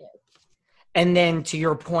is what it is. And then to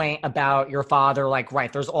your point about your father, like,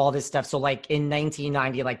 right, there's all this stuff. So like in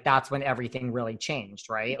 1990, like, that's when everything really changed,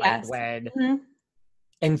 right? Yes. Like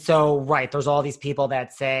and so, right, there's all these people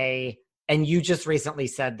that say, and you just recently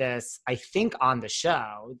said this, I think, on the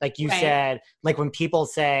show. Like, you said, like, when people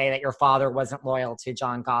say that your father wasn't loyal to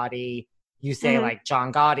John Gotti, you say, like,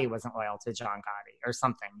 John Gotti wasn't loyal to John Gotti or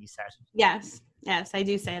something, you said. Yes, I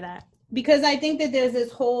do say that. Because I think that there's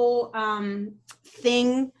this whole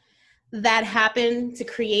thing that happened to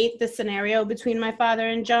create the scenario between my father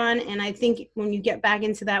and John. And I think when you get back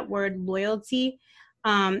into that word loyalty,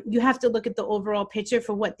 you have to look at the overall picture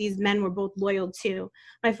for what these men were both loyal to.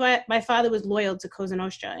 My father was loyal to Cosa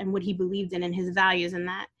Nostra and what he believed in and his values in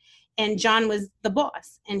that. And John was the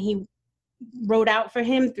boss, and he rode out for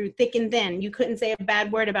him through thick and thin. You couldn't say a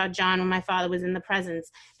bad word about John when my father was in the presence.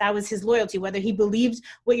 That was his loyalty. Whether he believed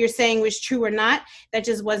what you're saying was true or not, that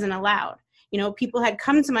just wasn't allowed. You know, people had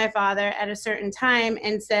come to my father at a certain time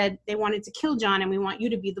and said they wanted to kill John and we want you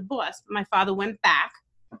to be the boss. But my father went back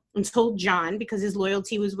and told John, because his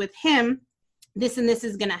loyalty was with him, this and this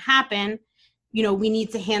is going to happen. You know, we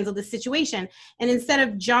need to handle the situation. And instead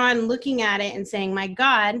of John looking at it and saying, my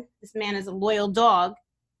God, this man is a loyal dog,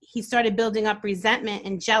 he started building up resentment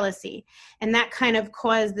and jealousy. And that kind of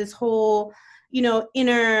caused this whole, you know,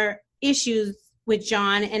 inner issues with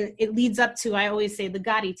John. And it leads up to, I always say, the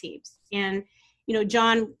Gotti tapes. And, you know,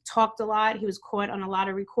 John talked a lot. He was caught on a lot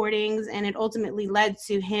of recordings. And it ultimately led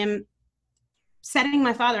to him setting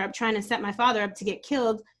my father up, trying to set my father up to get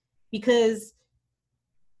killed because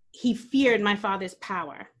he feared my father's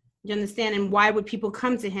power. You understand? And why would people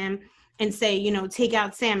come to him and say, you know, take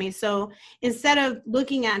out Sammy. So instead of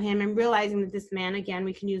looking at him and realizing that this man, again,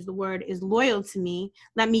 we can use the word, is loyal to me,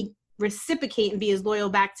 let me reciprocate and be as loyal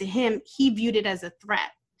back to him, he viewed it as a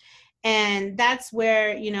threat. And that's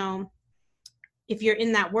where, you know, if you're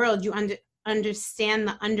in that world, you understand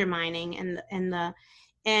the undermining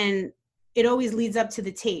and it always leads up to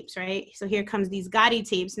the tapes, right? So here comes these Gotti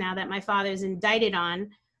tapes now that my father's indicted on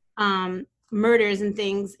murders and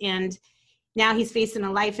things, and now he's facing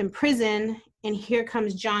a life in prison, and here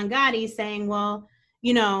comes John Gotti saying, well,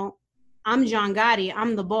 you know, I'm John Gotti,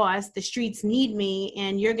 I'm the boss, the streets need me,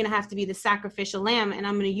 and you're going to have to be the sacrificial lamb, and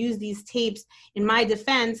I'm going to use these tapes in my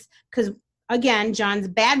defense, because, again, John's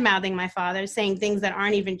bad-mouthing my father, saying things that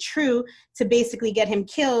aren't even true to basically get him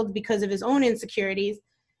killed because of his own insecurities,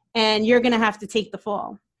 and you're going to have to take the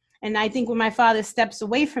fall. And I think when my father steps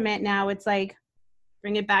away from it now, it's like,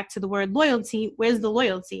 bring it back to the word loyalty. Where's the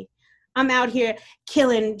loyalty? I'm out here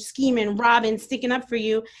killing, scheming, robbing, sticking up for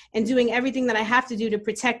you, and doing everything that I have to do to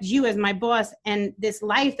protect you as my boss and this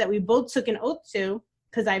life that we both took an oath to,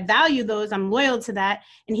 because I value those, I'm loyal to that,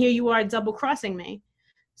 and here you are double-crossing me.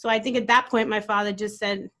 So I think at that point, my father just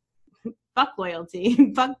said, fuck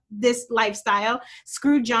loyalty, fuck this lifestyle,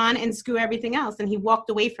 screw John and screw everything else, and he walked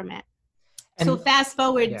away from it. And so fast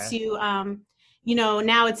forward to, you know,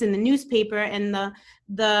 now it's in the newspaper, and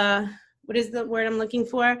the what is the word I'm looking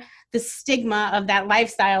for? The stigma of that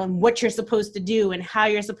lifestyle and what you're supposed to do and how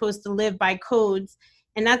you're supposed to live by codes.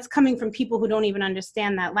 And that's coming from people who don't even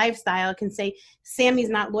understand that lifestyle, can say, Sammy's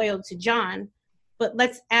not loyal to John, but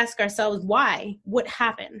let's ask ourselves why, what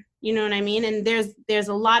happened? You know what I mean? And there's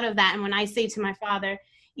a lot of that. And when I say to my father,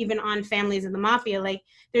 even on Families of the Mafia, like,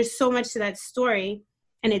 there's so much to that story,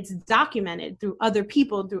 and it's documented through other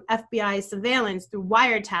people, through FBI surveillance, through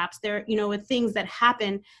wiretaps. There, you know, with things that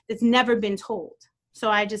happen that's never been told.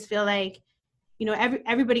 So I just feel like, you know,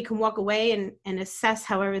 everybody can walk away and assess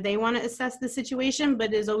however they want to assess the situation,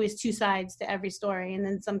 but there's always two sides to every story. And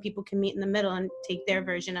then some people can meet in the middle and take their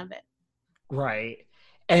version of it. Right.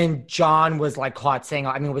 And John was like caught saying,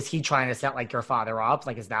 I mean, was he trying to set like your father up?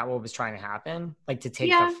 Like, is that what was trying to happen? Like to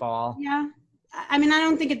take the fall? Yeah. I mean, I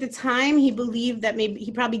don't think at the time he believed that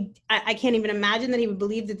maybe I can't even imagine that he would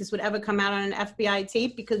believe that this would ever come out on an FBI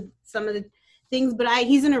tape, because some of the things, but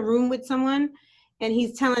he's in a room with someone and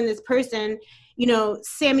he's telling this person, you know,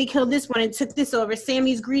 Sammy killed this one and took this over.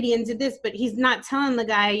 Sammy's greedy and did this, but he's not telling the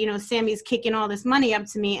guy, you know, Sammy's kicking all this money up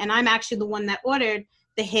to me and I'm actually the one that ordered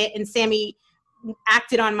the hit and Sammy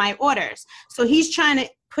acted on my orders. So he's trying to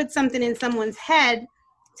put something in someone's head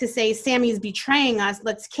to say Sammy's betraying us,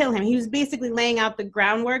 let's kill him. He was basically laying out the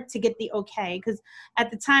groundwork to get the okay, because at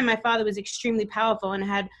the time my father was extremely powerful and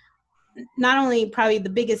had not only probably the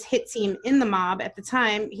biggest hit team in the mob at the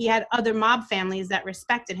time, he had other mob families that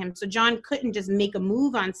respected him. So John couldn't just make a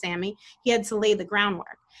move on Sammy. He had to lay the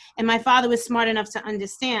groundwork. And my father was smart enough to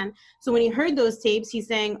understand. So when he heard those tapes, he's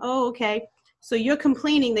saying, oh, okay, so you're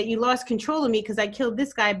complaining that you lost control of me because I killed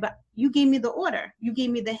this guy, but you gave me the order. You gave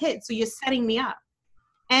me the hit. So you're setting me up.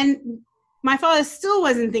 And my father still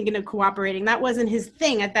wasn't thinking of cooperating. That wasn't his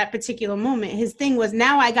thing at that particular moment. His thing was,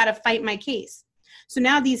 now I got to fight my case. So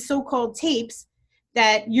now these so-called tapes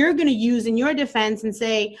that you're going to use in your defense and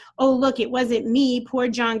say, oh, look, it wasn't me, poor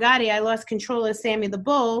John Gotti, I lost control of Sammy the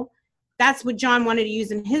Bull. That's what John wanted to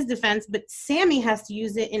use in his defense. But Sammy has to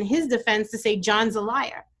use it in his defense to say John's a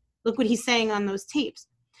liar. Look what he's saying on those tapes.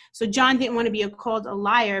 So John didn't want to be called a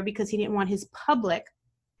liar because he didn't want his public,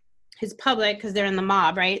 because they're in the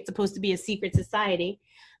mob, right? It's supposed to be a secret society,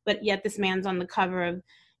 but yet this man's on the cover of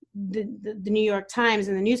the New York Times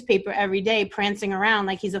and the newspaper every day, prancing around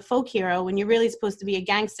like he's a folk hero when you're really supposed to be a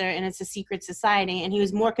gangster and it's a secret society. And he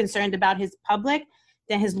was more concerned about his public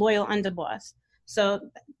than his loyal underboss. So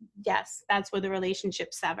yes, that's where the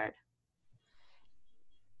relationship severed.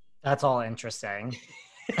 That's all interesting.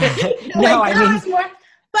 But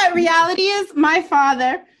reality is my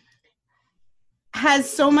father has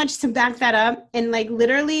so much to back that up. And like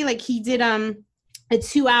literally, like he did a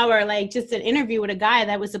 2-hour, like just an interview with a guy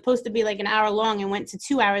that was supposed to be like an hour long and went to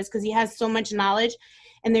 2 hours because he has so much knowledge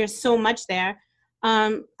and there's so much there.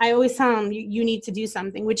 I always tell him, you need to do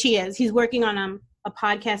something, which he is. He's working on a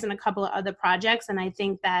podcast and a couple of other projects. And I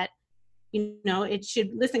think that, you know, it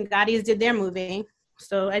should, listen, Gotti's did their movie.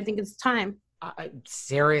 So I think it's time.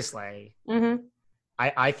 Seriously. Mm-hmm.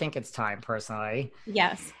 I think it's time personally.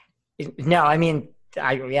 Yes. No, I mean,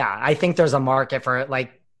 I think there's a market for it.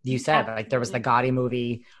 Like you said, like there was the Gotti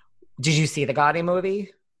movie. Did you see the Gotti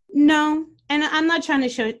movie? No. And I'm not trying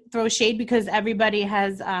to throw shade because everybody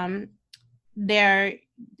has I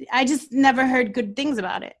just never heard good things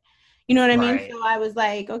about it. You know what I mean? Right. So I was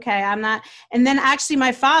like, okay, I'm not. And then actually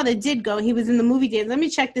my father did go. He was in the movie theater. Let me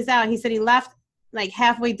check this out. He said he left like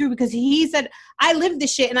halfway through because he said, I lived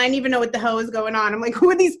this shit and I didn't even know what the hell was going on. I'm like,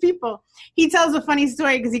 who are these people? He tells a funny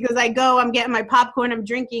story because he goes, I go, I'm getting my popcorn, I'm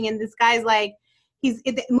drinking. And this guy's like,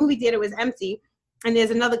 the movie theater was empty. And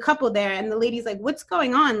there's another couple there. And the lady's like, what's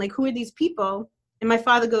going on? Like, who are these people? And my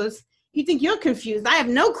father goes, you think you're confused? I have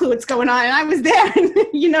no clue what's going on. And I was there.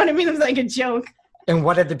 You know what I mean? It was like a joke. And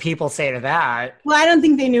what did the people say to that? Well, I don't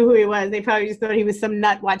think they knew who he was. They probably just thought he was some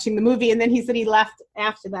nut watching the movie. And then he said he left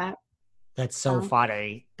after that. That's so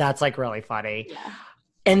funny. That's like really funny. Yeah.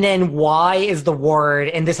 And then why is the word,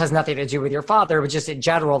 and this has nothing to do with your father, but just in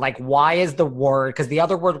general, like why is the word, because the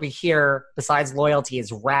other word we hear besides loyalty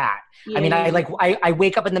is rat. Yeah, I mean, yeah. I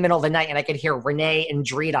wake up in the middle of the night and I could hear Renee and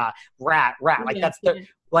Drita, rat. Like Yeah, that's the,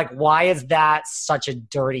 like, why is that such a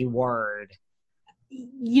dirty word?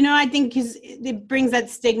 You know, I think because it brings that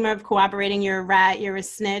stigma of cooperating. You're a rat, you're a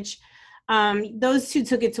snitch. Those two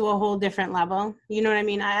took it to a whole different level. You know what I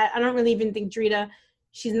mean? I don't really even think Drita,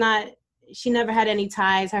 she never had any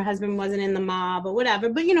ties. Her husband wasn't in the mob or whatever.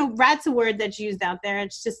 But, you know, rat's a word that's used out there.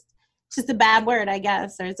 It's just a bad word, I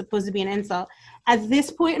guess, or it's supposed to be an insult. At this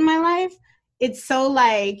point in my life, it's so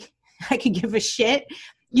like I could give a shit.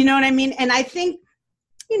 You know what I mean? And I think,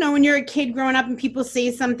 you know, when you're a kid growing up and people say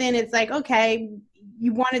something, it's like, okay,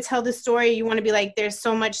 you want to tell the story. You want to be like, there's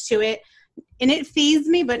so much to it. And it fazed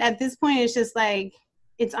me. But at this point, it's just like,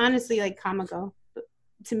 it's honestly like comical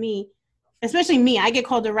to me. Especially me. I get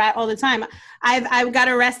called a rat all the time. I've got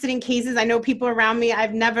arrested in cases. I know people around me.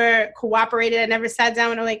 I've never cooperated. I never sat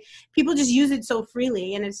down. And like, people just use it so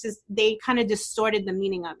freely. And it's just, they kind of distorted the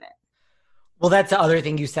meaning of it. Well, that's the other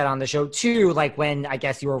thing you said on the show too. Like when I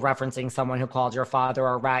guess you were referencing someone who called your father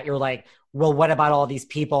a rat, you're like, well, what about all these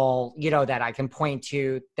people, you know, that I can point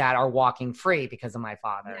to that are walking free because of my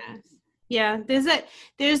father? Yeah.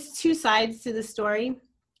 There's two sides to the story.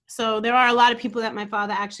 So there are a lot of people that my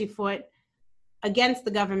father actually fought against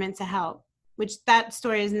the government to help, which that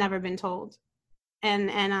story has never been told.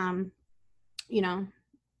 And you know,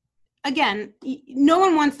 again, no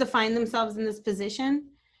one wants to find themselves in this position.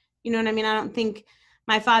 You know what I mean? I don't think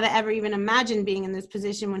my father ever even imagined being in this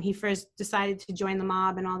position when he first decided to join the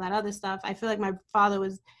mob and all that other stuff. I feel like my father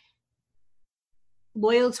was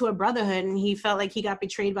loyal to a brotherhood and he felt like he got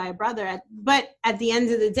betrayed by a brother. But at the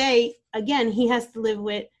end of the day, again, he has to live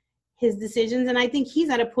with his decisions. And I think he's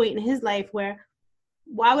at a point in his life where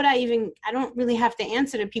why would I don't really have to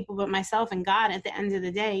answer to people but myself and God at the end of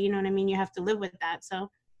the day. You know what I mean? You have to live with that.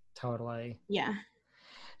 So totally. Yeah.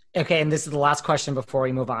 Okay, and this is the last question before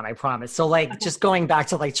we move on, I promise. So like, just going back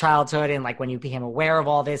to like childhood and like when you became aware of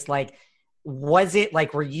all this, like, was it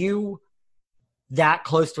like, were you that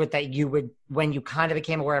close to it that you would, when you kind of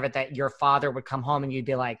became aware of it, that your father would come home and you'd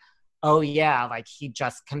be like, oh yeah, like he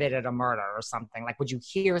just committed a murder or something? Like, would you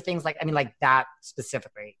hear things like, I mean, like that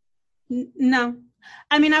specifically? No.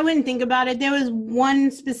 I mean, I wouldn't think about it. There was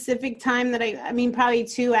one specific time that I mean, probably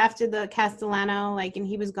two after the Castellano, like, and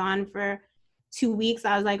he was gone for 2 weeks.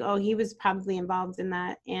 I was like, oh, he was probably involved in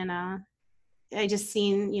that. And I just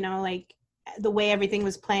seen, you know, like the way everything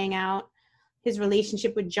was playing out, his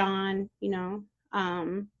relationship with John, you know,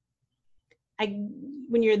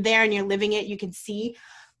 when you're there and you're living it, you can see.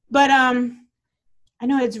 But I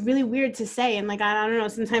know it's really weird to say. And like, I don't know,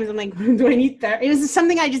 sometimes I'm like, do I need that? It was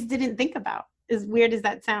something I just didn't think about, as weird as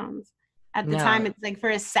that sounds. At the time, it's like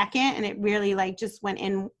for a second, and it really like just went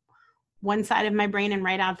in one side of my brain and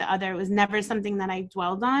right out the other. It was never something that I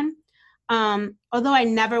dwelled on. Although I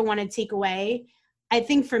never want to take away, I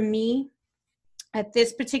think for me, at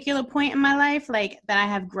this particular point in my life, like that I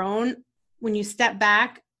have grown, when you step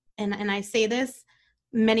back, and I say this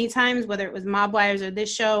many times, whether it was Mob Wives or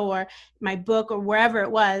this show or my book or wherever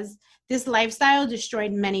it was, this lifestyle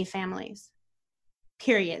destroyed many families,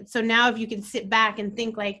 period. So now if you can sit back and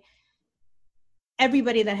think like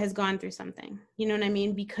everybody that has gone through something, you know what I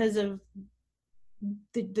mean? Because of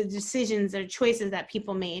the decisions or choices that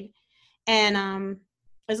people made. And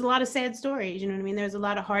there's a lot of sad stories, you know what I mean? There's a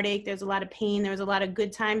lot of heartache, there's a lot of pain, there's a lot of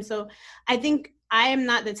good times. So I think I am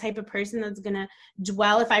not the type of person that's going to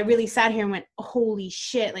dwell. If I really sat here and went, holy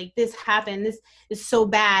shit, like this happened, this is so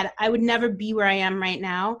bad, I would never be where I am right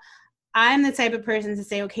now. I'm the type of person to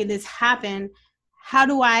say, okay, this happened. How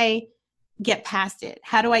do I get past it?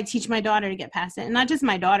 How do I teach my daughter to get past it? And not just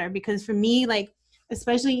my daughter, because for me, like,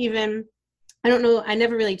 especially even, I don't know, I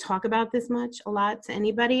never really talk about this a lot to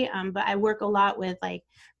anybody, but I work a lot with like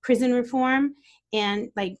prison reform and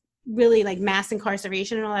like really like mass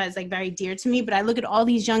incarceration and all that is like very dear to me. But I look at all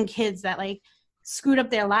these young kids that like screwed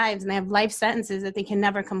up their lives and they have life sentences that they can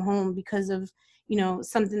never come home because of,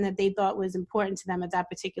 something that they thought was important to them at that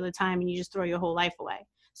particular time, and you just throw your whole life away.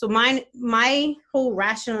 So my whole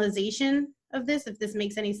rationalization of this, if this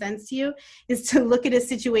makes any sense to you, is to look at a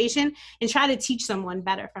situation and try to teach someone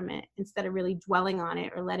better from it instead of really dwelling on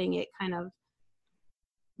it or letting it kind of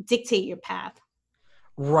dictate your path.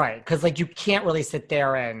 Right. Because like you can't really sit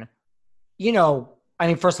there and, I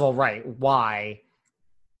mean, first of all, right. Why?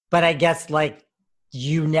 But I guess like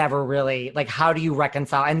you never really, like, how do you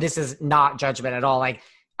reconcile? And this is not judgment at all. Like,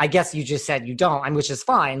 I guess you just said you don't, and which is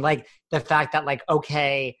fine. Like the fact that like,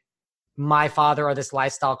 okay, my father or this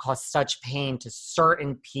lifestyle caused such pain to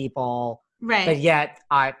certain people, right? But yet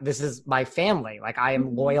this is my family. Like I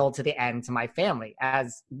am loyal to the end to my family,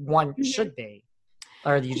 as one should be.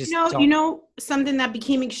 Or you just don't. Something that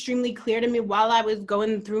became extremely clear to me while I was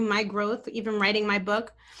going through my growth, even writing my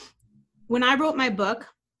book. When I wrote my book,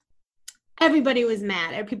 everybody was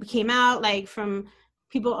mad. People came out like from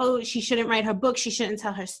people, oh, she shouldn't write her book. She shouldn't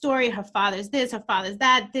tell her story. Her father's this, her father's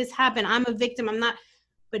that. This happened. I'm a victim. I'm not.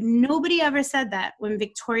 But nobody ever said that when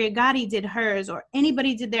Victoria Gotti did hers or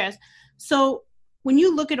anybody did theirs. So when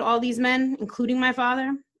you look at all these men, including my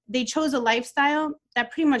father, they chose a lifestyle that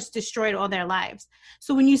pretty much destroyed all their lives.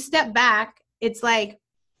 So when you step back, it's like,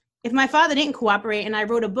 if my father didn't cooperate and I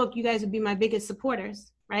wrote a book, you guys would be my biggest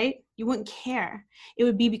supporters, right? You wouldn't care. It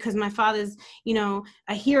would be because my father's,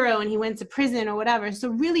 a hero and he went to prison or whatever.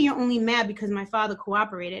 So really you're only mad because my father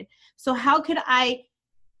cooperated. So how could I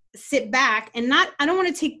sit back and I don't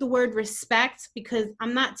want to take the word respect because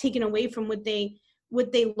I'm not taking away from what they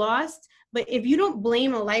lost. But if you don't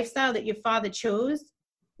blame a lifestyle that your father chose,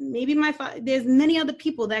 maybe there's many other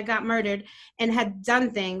people that got murdered and had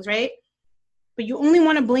done things, right? But you only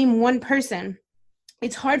want to blame one person.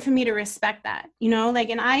 It's hard for me to respect that,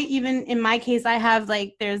 and I, even in my case, I have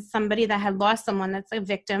there's somebody that had lost someone that's a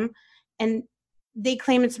victim and they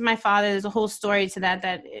claim it's my father. There's a whole story to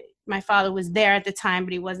that my father was there at the time,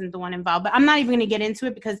 but he wasn't the one involved. But I'm not even going to get into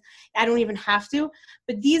it because I don't even have to.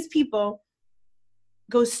 But these people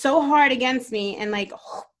go so hard against me and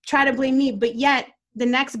try to blame me, but yet the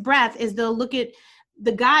next breath is they'll look at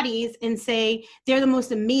the Gottis and say they're the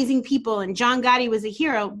most amazing people and John Gotti was a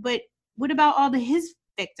hero. But what about all his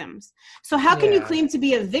victims? So how can you claim to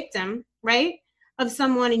be a victim, right, of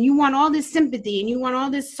someone, and you want all this sympathy and you want all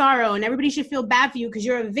this sorrow and everybody should feel bad for you because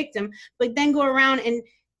you're a victim, but then go around and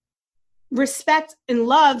respect and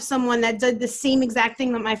love someone that did the same exact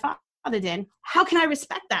thing that my father did? How can I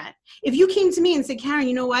respect that? If you came to me and said, Karen,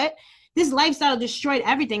 you know what? This lifestyle destroyed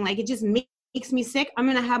everything. It just makes me sick. I'm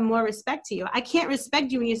going to have more respect to you. I can't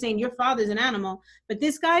respect you when you're saying your father's an animal, but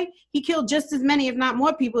this guy, he killed just as many, if not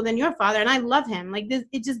more people than your father. And I love him.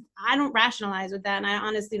 I don't rationalize with that. And I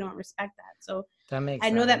honestly don't respect that. So that makes I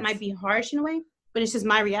know sense. that might be harsh in a way, but it's just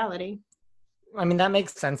my reality. I mean, that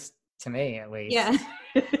makes sense to me, at least. Yeah.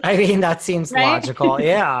 I mean, that seems right? logical.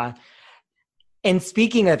 Yeah. And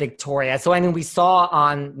speaking of Victoria, so I mean, we saw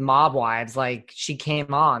on Mob Wives, she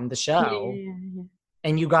came on the show. Yeah.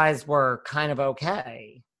 And you guys were kind of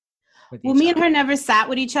okay with me and her never sat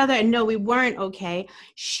with each other, and no, we weren't okay.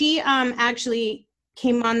 She actually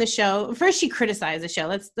came on the show. First, she criticized the show.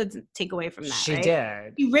 Let's take away from that. She right?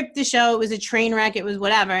 did. She ripped the show. It was a train wreck. It was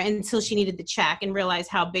whatever until she needed the check and realized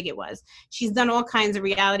how big it was. She's done all kinds of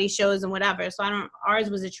reality shows and whatever. So ours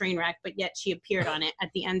was a train wreck, but yet she appeared on it at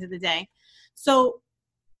the end of the day. So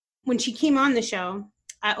when she came on the show,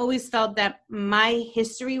 I always felt that my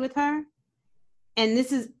history with her, and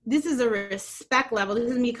this is a respect level.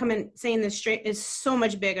 This is me saying this straight, is so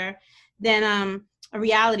much bigger than a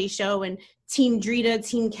reality show and Team Drita,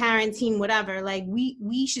 Team Karen, Team whatever.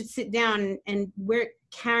 We should sit down and we're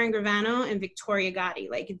Karen Gravano and Victoria Gotti.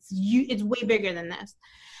 It's way bigger than this.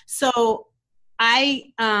 So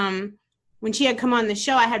I when she had come on the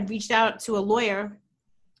show, I had reached out to a lawyer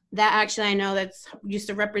that actually I know that's used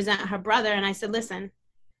to represent her brother, and I said, listen,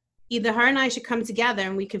 either her and I should come together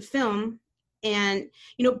and we could film. And,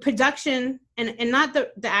 production and not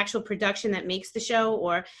the actual production that makes the show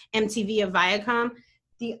or MTV or Viacom,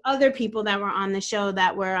 the other people that were on the show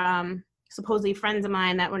that were supposedly friends of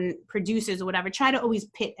mine that were producers or whatever, try to always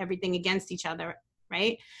pit everything against each other,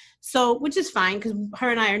 right? So, which is fine because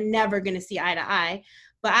her and I are never going to see eye to eye.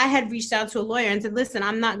 But I had reached out to a lawyer and said, listen,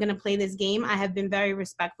 I'm not going to play this game. I have been very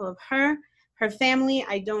respectful of her family.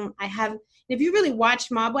 If you really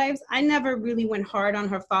watch Mob Wives, I never really went hard on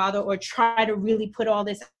her father or try to really put all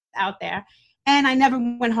this out there. And I never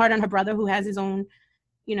went hard on her brother who has his own,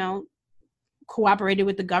 cooperated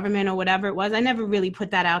with the government or whatever it was. I never really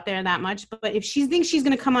put that out there that much. But if she thinks she's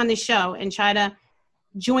going to come on this show and try to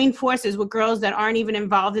join forces with girls that aren't even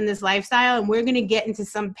involved in this lifestyle, and we're going to get into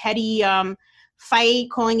some petty fight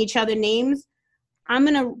calling each other names, I'm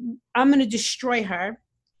gonna destroy her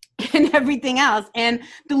and everything else. And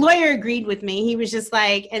the lawyer agreed with me. He was just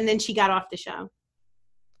like, and then she got off the show.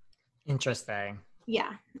 Interesting.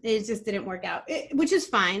 Yeah, it just didn't work out, which is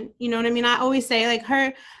fine. You know what I mean? I always say, like,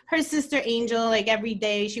 her sister Angel, like, every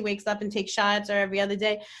day she wakes up and takes shots, or every other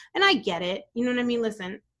day. And I get it. You know what I mean?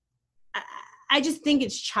 Listen, I just think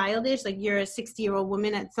it's childish. Like, you're a 60-year-old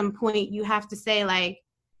woman. At some point, you have to say, like,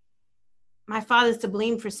 my father's to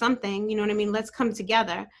blame for something. You know what I mean? Let's come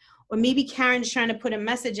together. Or maybe Karen's trying to put a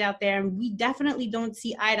message out there, and we definitely don't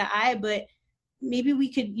see eye to eye, but maybe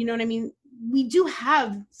we could, you know what I mean? We do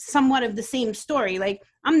have somewhat of the same story. Like,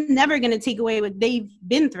 I'm never going to take away what they've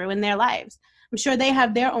been through in their lives. I'm sure they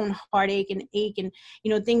have their own heartache and ache and,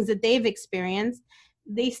 you know, things that they've experienced.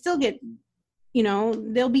 They still get, you know,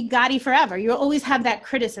 they'll be Gotti forever. You'll always have that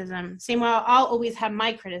criticism. Same way I'll always have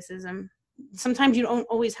my criticism. Sometimes you don't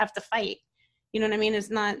always have to fight. You know what I mean? It's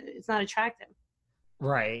not attractive.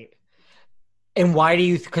 Right. And why do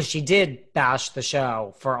you, because she did bash the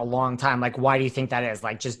show for a long time. Like, why do you think that is?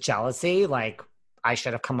 Like, just jealousy? Like, I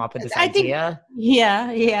should have come up with this idea?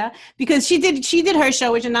 Yeah. Because she did her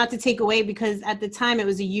show, which is not to take away, because at the time it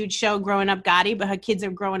was a huge show growing up Gotti, but her kids are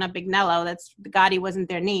growing up Agnello. Gotti wasn't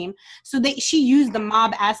their name. So she used the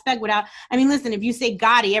mob aspect without, I mean, listen, if you say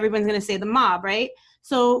Gotti, everyone's going to say the mob, right?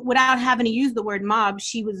 So without having to use the word mob,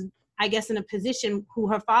 she was, I guess, in a position who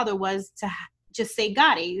her father was to just say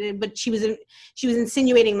Gotti, but she was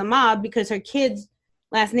insinuating the mob because her kid's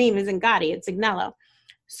last name isn't Gotti, it's Agnello.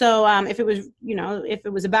 So if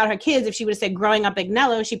it was about her kids, if she would have said growing up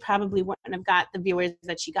Agnello, she probably wouldn't have got the viewers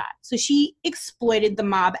that she got. So she exploited the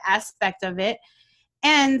mob aspect of it,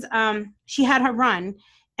 and she had her run.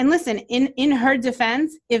 And listen, in her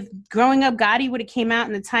defense, if Growing Up Gotti would have came out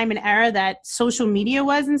in the time and era that social media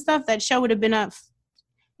was and stuff, that show would have been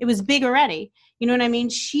it was big already. You know what I mean?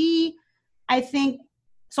 I think,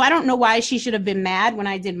 so I don't know why she should have been mad when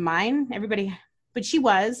I did mine, but she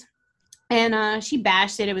was. And she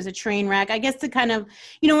bashed it. It was a train wreck. I guess to kind of,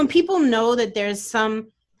 you know, when people know that there's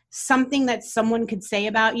something that someone could say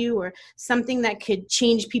about you or something that could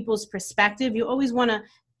change people's perspective, you always want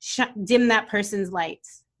to dim that person's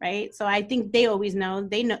lights, right? So I think they always know.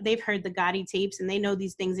 They've heard the Gotti tapes, and they know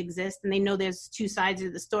these things exist, and they know there's two sides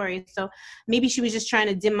of the story. So maybe she was just trying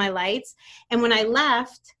to dim my lights. And when I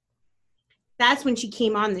left, that's when she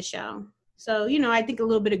came on the show. So, you know, I think a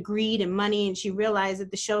little bit of greed and money, and she realized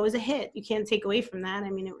that the show was a hit. You can't take away from that.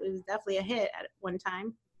 I mean, it was definitely a hit at one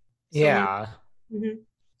time. So yeah.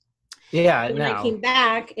 Yeah. When I came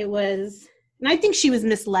back, it was, and I think she was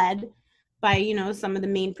misled by, you know, some of the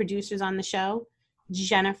main producers on the show.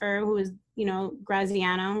 Jennifer, who is, you know,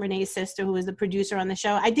 Graziano, Renee's sister, who was the producer on the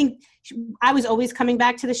show. I think I was always coming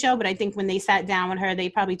back to the show, but I think when they sat down with her, they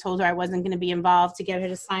probably told her I wasn't going to be involved to get her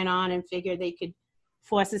to sign on, and figure they could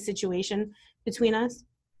force a situation between us.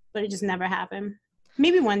 But it just never happened.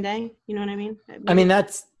 Maybe one day, you know what I mean? I mean,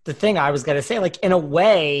 that's the thing I was going to say. Like, in a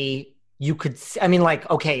way, you could, I mean, like,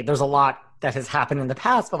 okay, there's a lot that has happened in the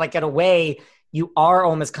past, but like, in a way, you are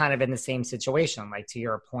almost kind of in the same situation, like, to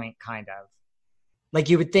your point, kind of. Like,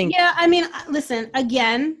 you would think. Yeah, I mean, listen,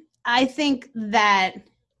 again, I think that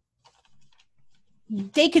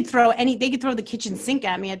they could throw the kitchen sink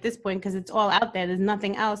at me at this point, because it's all out there. There's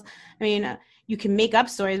nothing else. I mean, you can make up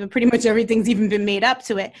stories, but pretty much everything's even been made up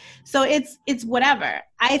to it. So it's whatever.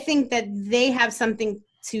 I think that they have something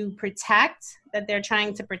to protect, that they're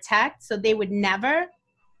trying to protect. So they would never,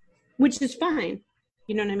 which is fine.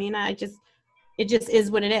 You know what I mean? It just is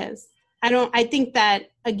what it is. I think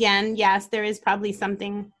that, again, yes, there is probably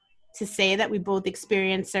something to say that we both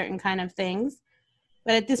experience certain kind of things.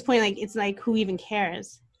 But at this point, like, it's like, who even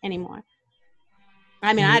cares anymore?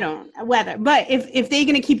 I mean, I don't, whether. But if they're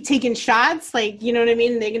going to keep taking shots, like, you know what I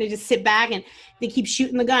mean? They're going to just sit back and they keep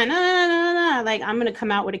shooting the gun. No. Like, I'm going to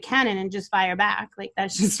come out with a cannon and just fire back. Like,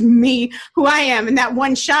 that's just me, who I am. And that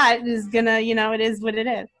one shot is going to, you know, it is what it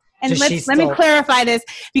is. And let me clarify this,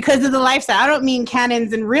 because of the lifestyle. I don't mean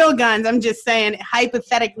cannons and real guns. I'm just saying,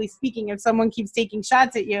 hypothetically speaking, if someone keeps taking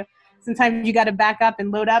shots at you, sometimes you got to back up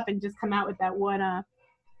and load up and just come out with that one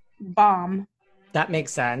bomb. That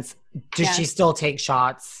makes sense. Does she still take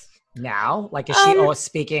shots now? Like, is she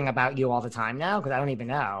speaking about you all the time now? Because I don't even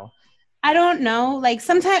know. I don't know. Like,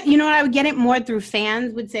 sometimes, you know what, I would get it more through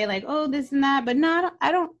fans would say, like, oh, this and that. But no,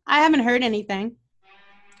 I haven't heard anything.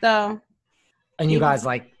 So. And you guys,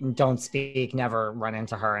 like, don't speak, never run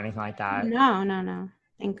into her or anything like that? No.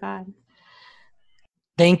 Thank God.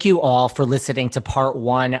 Thank you all for listening to part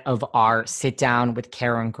 1 of our sit down with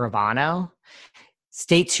Karen Gravano.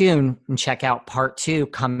 Stay tuned and check out part 2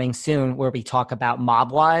 coming soon, where we talk about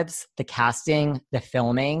Mob Wives, the casting, the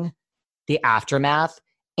filming, The Aftermath,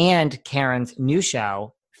 and Karen's new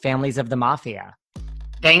show, Families of the Mafia.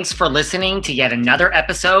 Thanks for listening to yet another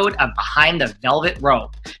episode of Behind the Velvet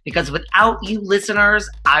Rope. Because without you listeners,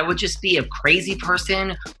 I would just be a crazy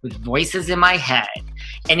person with voices in my head.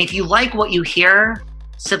 And if you like what you hear,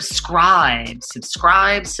 subscribe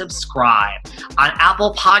on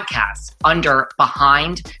Apple Podcasts under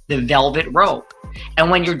Behind the Velvet Rope. And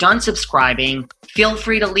when you're done subscribing, feel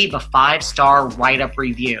free to leave a 5-star write-up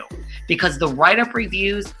review, because the write-up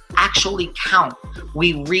reviews actually count.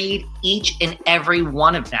 We read each and every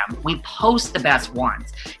one of them. We post the best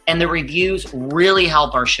ones, and the reviews really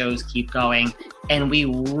help our shows keep going, and we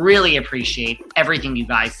really appreciate everything you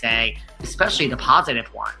guys say, especially the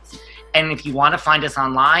positive ones. And if you want to find us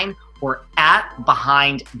online, we're at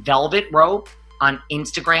Behind Velvet Rope on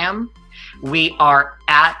Instagram. We are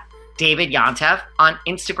at David Yontef on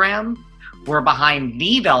Instagram. We're Behind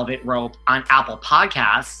the Velvet Rope on Apple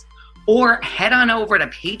Podcasts. Or head on over to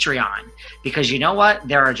Patreon, because you know what?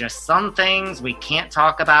 There are just some things we can't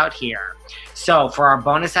talk about here. So for our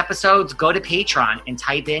bonus episodes, go to Patreon and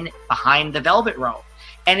type in Behind the Velvet Rope.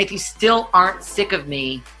 And if you still aren't sick of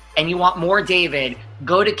me and you want more David,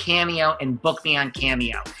 go to Cameo and book me on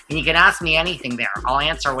Cameo. And you can ask me anything there. I'll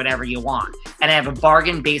answer whatever you want. And I have a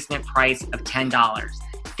bargain basement price of $10.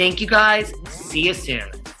 Thank you guys. See you soon.